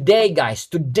 Then today, guys,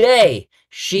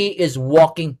 she is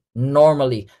walking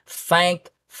normally.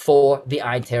 Thank for the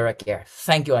iTeraCare.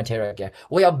 Thank you, iTeraCare.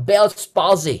 We have Bell's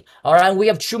palsy. All right. We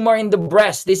have tumor in the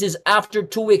breast. This is after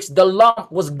 2 weeks. The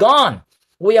lump was gone.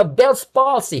 We have Bell's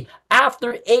palsy.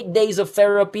 After 8 days of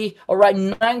therapy, all right,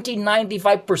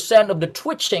 95% of the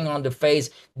twitching on the face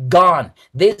gone.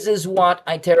 This is what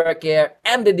iTeraCare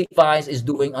and the device is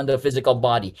doing on the physical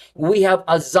body. We have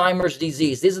Alzheimer's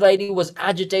disease. This lady was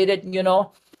agitated,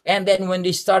 And then when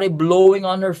they started blowing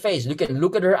on her face,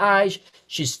 look at her eyes,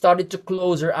 she started to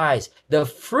close her eyes. The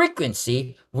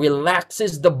frequency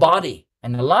relaxes the body.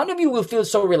 And a lot of you will feel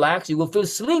so relaxed. You will feel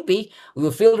sleepy. You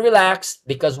will feel relaxed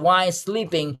because why?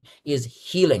 Sleeping is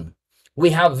healing.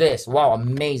 We have this. Wow,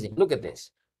 amazing. Look at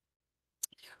this.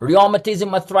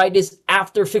 Rheumatism, arthritis.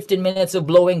 After 15 minutes of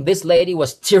blowing, this lady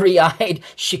was teary-eyed.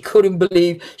 She couldn't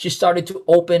believe. She started to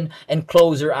open and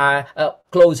close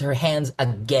her hands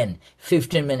again.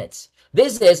 15 minutes.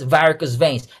 This is varicose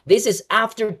veins. This is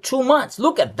after 2 months.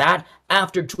 Look at that.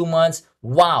 After 2 months,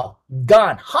 wow,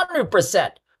 gone.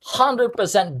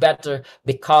 100% better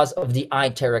because of the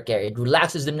iTeraCare. It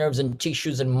relaxes the nerves and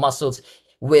tissues and muscles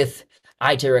with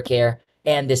iTeraCare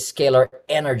and the scalar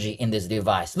energy in this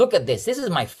device. Look at this. This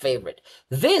is my favorite.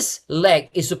 This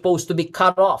leg is supposed to be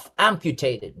cut off,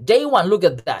 amputated. Day 1, look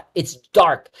at that. It's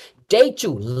dark. Day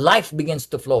 2, life begins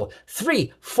to flow.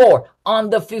 3, 4,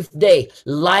 on the 5th day,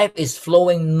 life is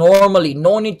flowing normally.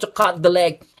 No need to cut the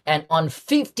leg. And on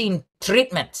 15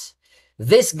 treatments,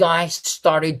 this guy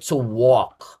started to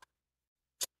walk.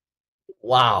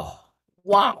 Wow.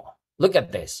 Wow. Look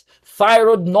at this.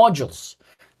 Thyroid nodules.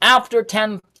 After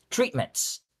 10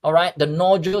 treatments, all right, the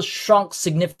nodules shrunk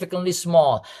significantly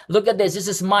small. Look at this. This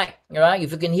is Mike, all right?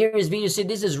 If you can hear his video, see,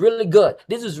 this is really good.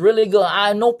 This is really good. I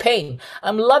have no pain.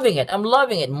 I'm loving it. I'm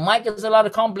loving it. Mike has a lot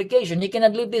of complication. He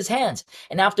cannot lift his hands.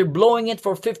 And after blowing it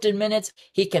for 15 minutes,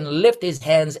 he can lift his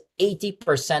hands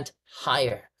 80%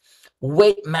 higher.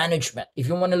 Weight management. If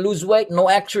you want to lose weight, no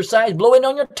exercise, blow it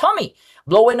on your tummy.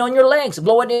 Blow it on your legs.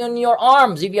 Blow it on your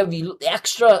arms. If you have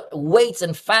extra weights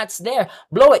and fats there,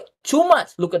 blow it. 2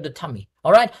 months, look at the tummy.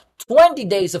 All right. 20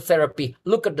 days of therapy,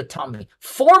 look at the tummy.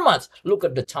 4 months, look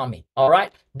at the tummy. All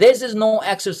right. This is no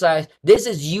exercise. This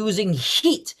is using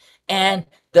heat and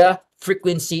the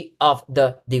frequency of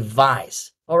the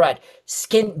device. All right,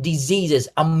 skin diseases,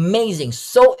 amazing,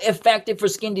 so effective for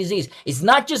skin disease. It's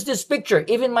not just this picture,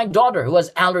 even my daughter who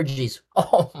has allergies.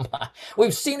 Oh my,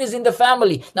 we've seen this in the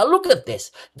family. Now look at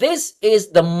this. This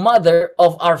is the mother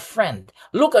of our friend.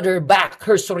 Look at her back.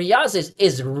 Her psoriasis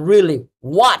is really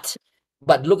what?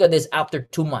 But look at this after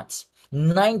 2 months.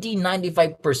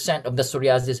 95% of the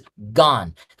psoriasis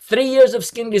gone. 3 years of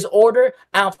skin disorder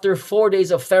after 4 days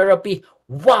of therapy.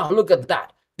 Wow, look at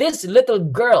that. This little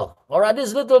girl, all right,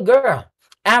 this little girl,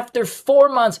 after 4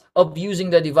 months of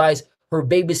using the device, her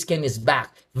baby skin is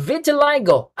back.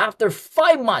 Vitiligo, after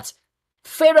 5 months,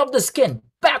 fade off the skin,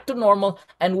 back to normal.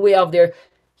 And we have their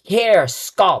hair,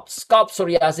 scalp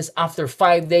psoriasis. After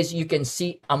 5 days, you can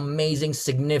see amazing,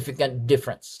 significant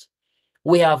difference.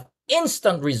 We have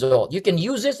instant result. You can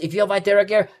use this if you have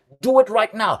iTeraCare. Do it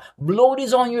right now. Blow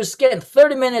this on your skin.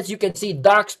 30 minutes, you can see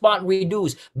dark spot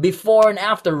reduced. Before and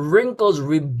after, wrinkles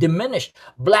diminished.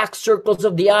 Black circles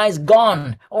of the eyes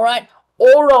gone. All right.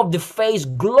 Aura of the face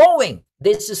glowing.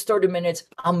 This is 30 minutes.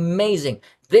 Amazing.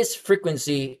 This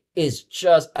frequency is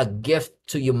just a gift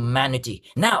to humanity.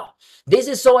 Now, this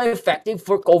is so effective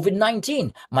for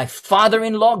COVID-19. My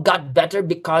father-in-law got better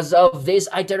because of this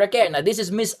iTeraCare. Now, this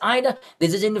is Miss Ida.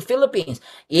 This is in the Philippines.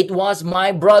 It was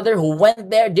my brother who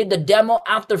went there, did the demo.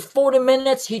 After 40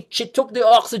 minutes, she took the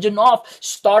oxygen off,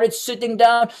 started sitting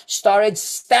down, started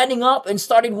standing up, and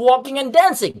started walking and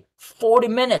dancing. 40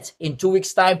 minutes. In 2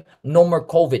 weeks' time, no more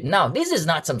COVID. Now, this is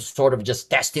not some sort of just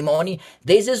testimony.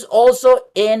 This is also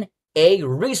in a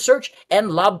research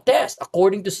and lab test.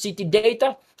 According to CT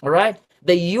data, all right,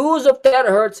 the use of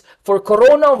terahertz for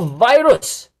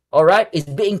coronavirus, all right, is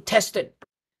being tested.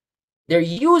 They're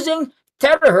using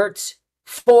terahertz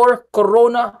for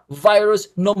coronavirus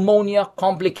pneumonia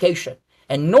complication.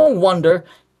 And no wonder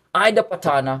Ida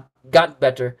Patana got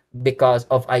better because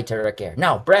of iTeraCare.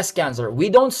 Now, breast cancer, we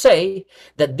don't say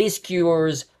that this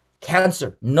cures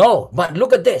cancer. No, but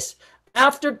look at this.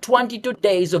 After 22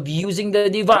 days of using the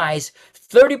device,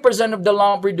 30% of the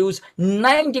lump reduced,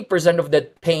 90% of the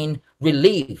pain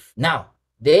relief. Now,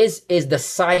 this is the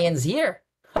science here.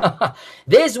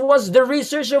 This was the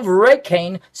research of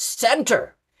Recane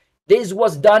Center. This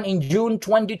was done in June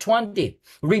 2020,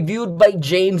 reviewed by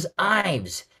James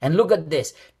Ives. And look at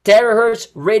this, terahertz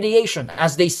radiation,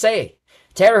 as they say.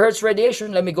 Terahertz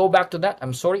radiation, let me go back to that,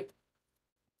 I'm sorry.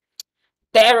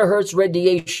 Terahertz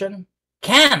radiation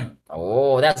can,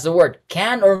 oh, that's the word,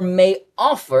 can or may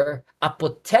offer a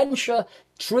potential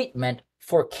treatment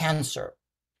for cancer.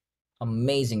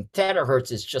 Amazing.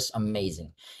 Terahertz is just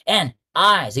amazing. And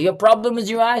eyes, if you have problem with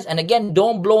your eyes, and again,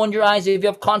 don't blow on your eyes if you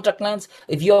have contact lens,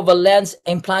 if you have a lens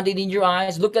implanted in your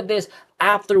eyes, look at this.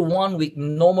 After 1 week,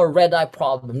 no more red eye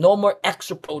problem, no more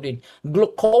extra protein,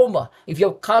 glaucoma. If you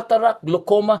have cataract,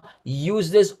 glaucoma,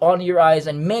 use this on your eyes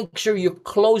and make sure you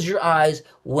close your eyes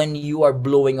when you are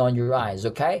blowing on your eyes,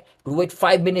 okay? Wait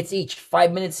 5 minutes each,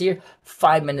 5 minutes here,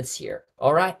 5 minutes here.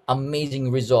 All right,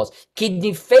 amazing results.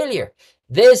 Kidney failure.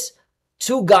 This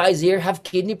two guys here have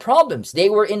kidney problems. They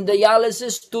were in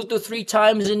dialysis 2 to 3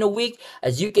 times in a week.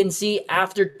 As you can see,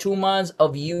 after 2 months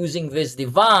of using this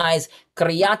device,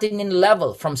 creatinine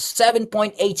level from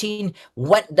 7.18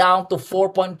 went down to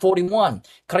 4.41.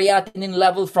 Creatinine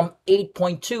level from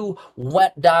 8.2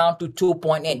 went down to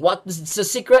 2.8. What is the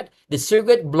secret? The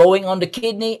secret, blowing on the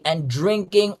kidney and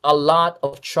drinking a lot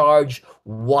of charged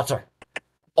water.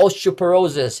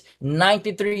 Osteoporosis,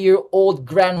 93-year-old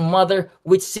grandmother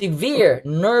with severe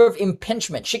nerve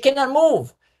impingement. She cannot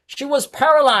move. She was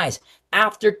paralyzed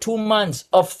after 2 months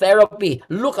of therapy.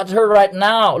 Look at her right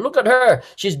now. Look at her.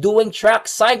 She's doing track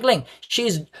cycling.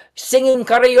 She's singing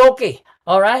karaoke.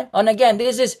 All right. And again,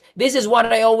 this is what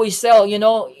I always tell, you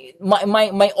know,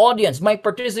 my audience, my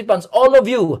participants, all of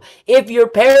you. If your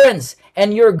parents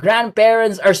and your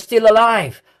grandparents are still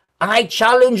alive, I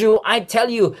challenge you, I tell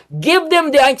you, give them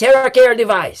the iTeraCare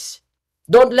device.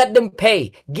 Don't let them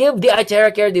pay. Give the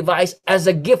iTeraCare device as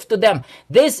a gift to them.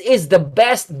 This is the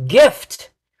best gift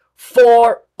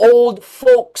for old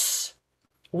folks.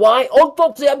 Why? Old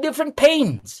folks, they have different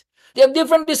pains. They have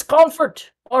different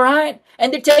discomfort. All right?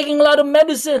 And they're taking a lot of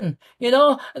medicine. You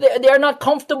know, they are not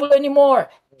comfortable anymore.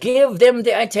 Give them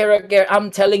the iTeraCare. I'm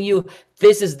telling you,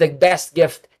 this is the best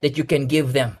gift that you can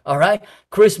give them. All right?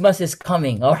 Christmas is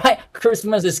coming. All right?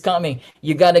 Christmas is coming.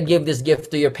 You got to give this gift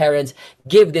to your parents.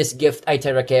 Give this gift,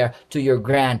 iTeraCare, to your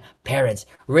grandparents.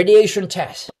 Radiation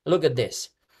test. Look at this.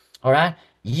 All right?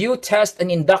 You test an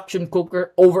induction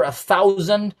cooker over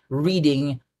 1,000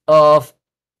 reading of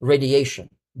radiation.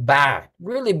 Bad.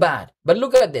 Really bad. But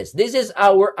look at this. This is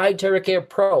our iTeraCare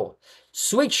Pro.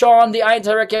 Switch on the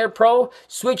iTeraCare Pro.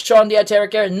 Switch on the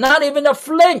iTeraCare. Not even a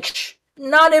flinch.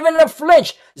 Not even a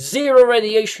flinch. Zero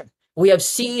radiation. We have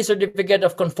CE certificate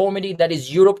of conformity, that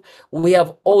is Europe. We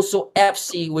have also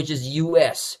FC, which is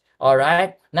US. All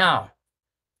right. Now,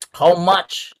 how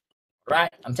much?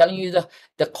 Right. I'm telling you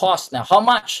the cost now. How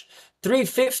much?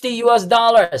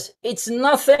 $350. It's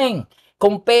nothing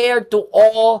compared to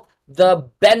all the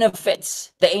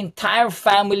benefits the entire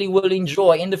family will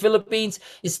enjoy. In the Philippines,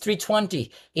 it's $320.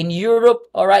 In Europe,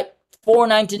 all right,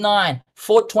 $499,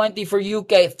 $420 for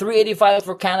UK, $385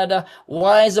 for Canada.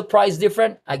 Why is the price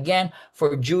different? Again,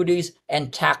 for duties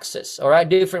and taxes. All right,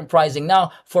 different pricing.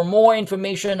 Now, for more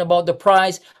information about the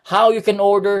price, how you can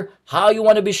order, how you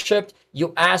want to be shipped,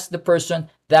 you ask the person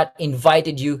that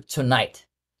invited you tonight.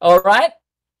 All right?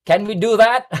 Can we do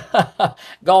that?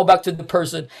 Go back to the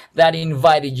person that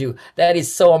invited you. That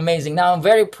is so amazing. Now, I'm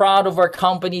very proud of our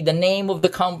company. The name of the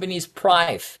company is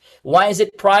Prife. Why is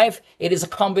it Prife? It is a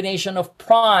combination of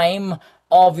prime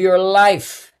of your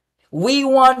life. We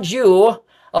want you,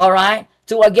 all right,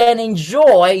 to again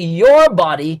enjoy your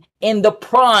body in the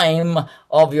prime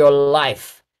of your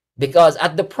life. Because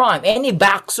at the prime, any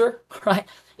boxer, right?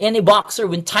 Any boxer,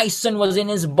 when Tyson was in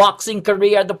his boxing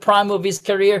career, at the prime of his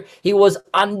career, he was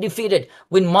undefeated.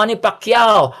 When Manny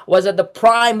Pacquiao was at the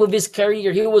prime of his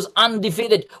career, he was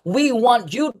undefeated. We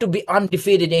want you to be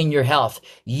undefeated in your health.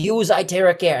 Use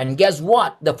iTeraCare. And guess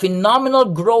what? The phenomenal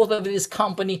growth of this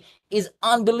company is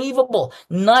unbelievable.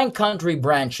 9 country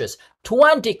branches,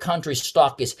 20 country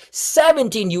stockists,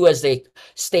 17 USA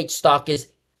state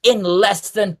stockists in less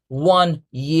than 1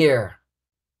 year.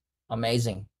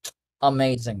 Amazing.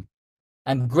 Amazing.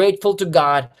 I'm grateful to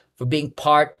God for being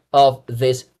part of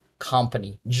this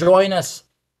company. Join us.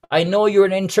 I know you're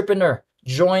an entrepreneur.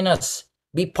 Join us.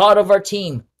 Be part of our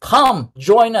team. Come,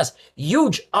 join us.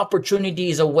 Huge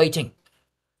opportunities awaiting.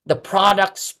 The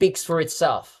product speaks for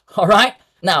itself. All right?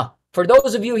 Now, for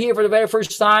those of you here for the very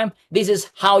first time, this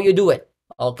is how you do it.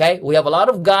 Okay, we have a lot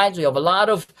of guides, we have a lot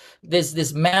of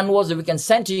this manuals that we can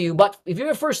send to you. But if you're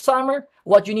a first timer,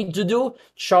 what you need to do,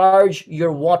 charge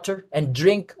your water and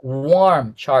drink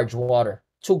warm charged water,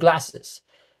 2 glasses,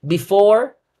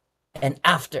 before and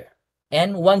after.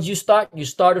 And once you start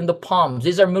on the palms.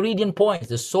 These are meridian points,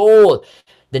 the sole,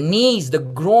 the knees, the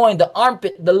groin, the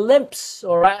armpit, the limbs,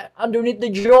 all right, underneath the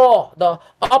jaw, the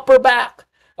upper back.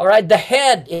 All right, the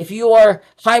head. If you are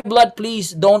high blood,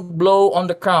 please don't blow on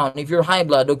the crown. If you're high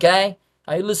blood, okay?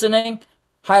 Are you listening?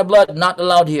 High blood, not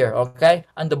allowed here, okay?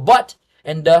 And the butt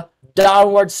and the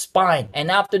downward spine. And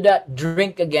after that,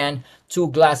 drink again 2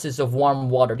 glasses of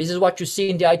warm water. This is what you see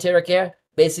in the iTeraCare.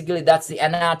 Basically, that's the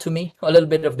anatomy, a little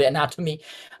bit of the anatomy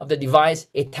of the device.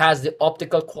 It has the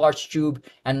optical quartz tube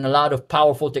and a lot of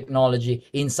powerful technology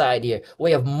inside here.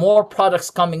 We have more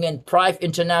products coming in. Prife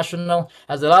International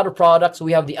has a lot of products.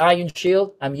 We have the ion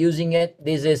shield. I'm using it.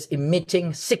 This is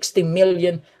emitting 60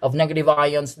 million of negative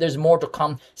ions. There's more to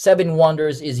come. 7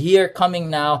 Wonders is here coming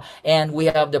now. And we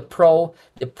have the Pro,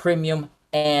 the Premium,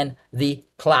 and the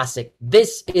Classic.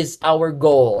 This is our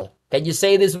goal. Can you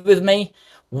say this with me?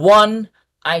 One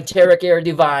iTeraCare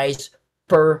device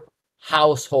per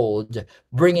household,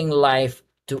 bringing life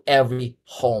to every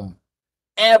home.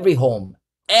 Every home,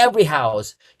 every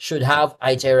house should have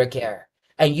iTeraCare.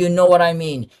 And you know what I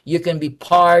mean. You can be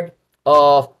part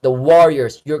of the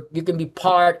warriors. You can be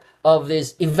part of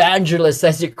this evangelists,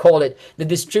 as you call it, the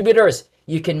distributors.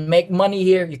 You can make money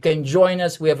here. You can join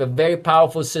us. We have a very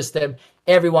powerful system.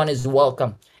 Everyone is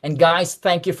welcome. And guys,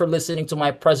 thank you for listening to my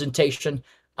presentation.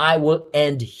 I will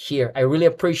end here. I really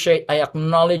appreciate, I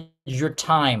acknowledge your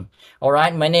time. All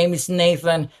right. My name is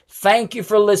Nathan. Thank you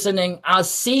for listening. I'll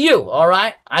see you. All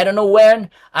right. I don't know when,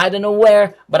 I don't know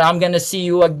where, but I'm going to see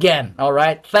you again. All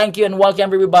right. Thank you and welcome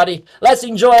everybody. Let's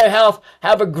enjoy our health.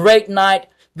 Have a great night.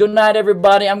 Good night,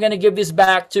 everybody. I'm going to give this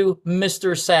back to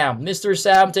Mr. Sam. Mr.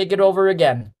 Sam, take it over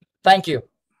again. Thank you.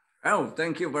 Oh,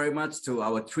 thank you very much to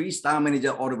our 3-star manager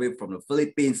all the way from the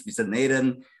Philippines, Mr.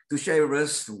 Nathan, to share with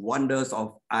us wonders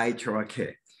of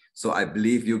iTeraCare. So I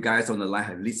believe you guys on the line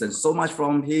have listened so much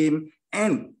from him,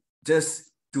 and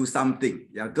just do something.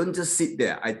 Yeah, don't just sit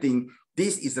there. I think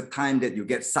this is the time that you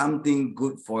get something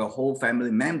good for your whole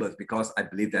family members, because I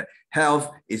believe that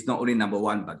health is not only number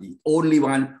one, but the only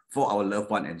one for our loved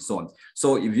one and so on.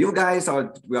 So if you guys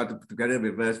are together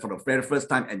with us for the very first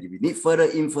time and if you need further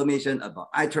information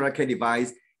about iTeraCare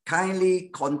device, kindly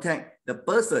contact the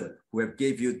person who have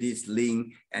gave you this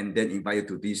link and then invite you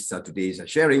to this today's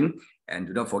sharing. And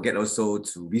do not forget also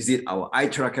to visit our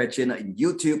iTeraCare channel in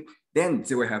YouTube. Then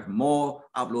we will have more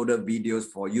uploaded videos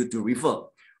for you to refer.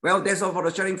 Well, that's all for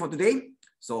the sharing for today.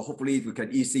 So hopefully we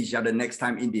can see each other next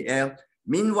time in the air.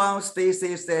 Meanwhile, stay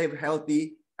safe, stay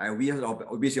healthy. I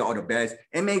wish you all the best.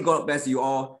 And may God bless you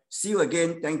all. See you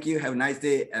again. Thank you. Have a nice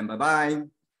day and bye-bye.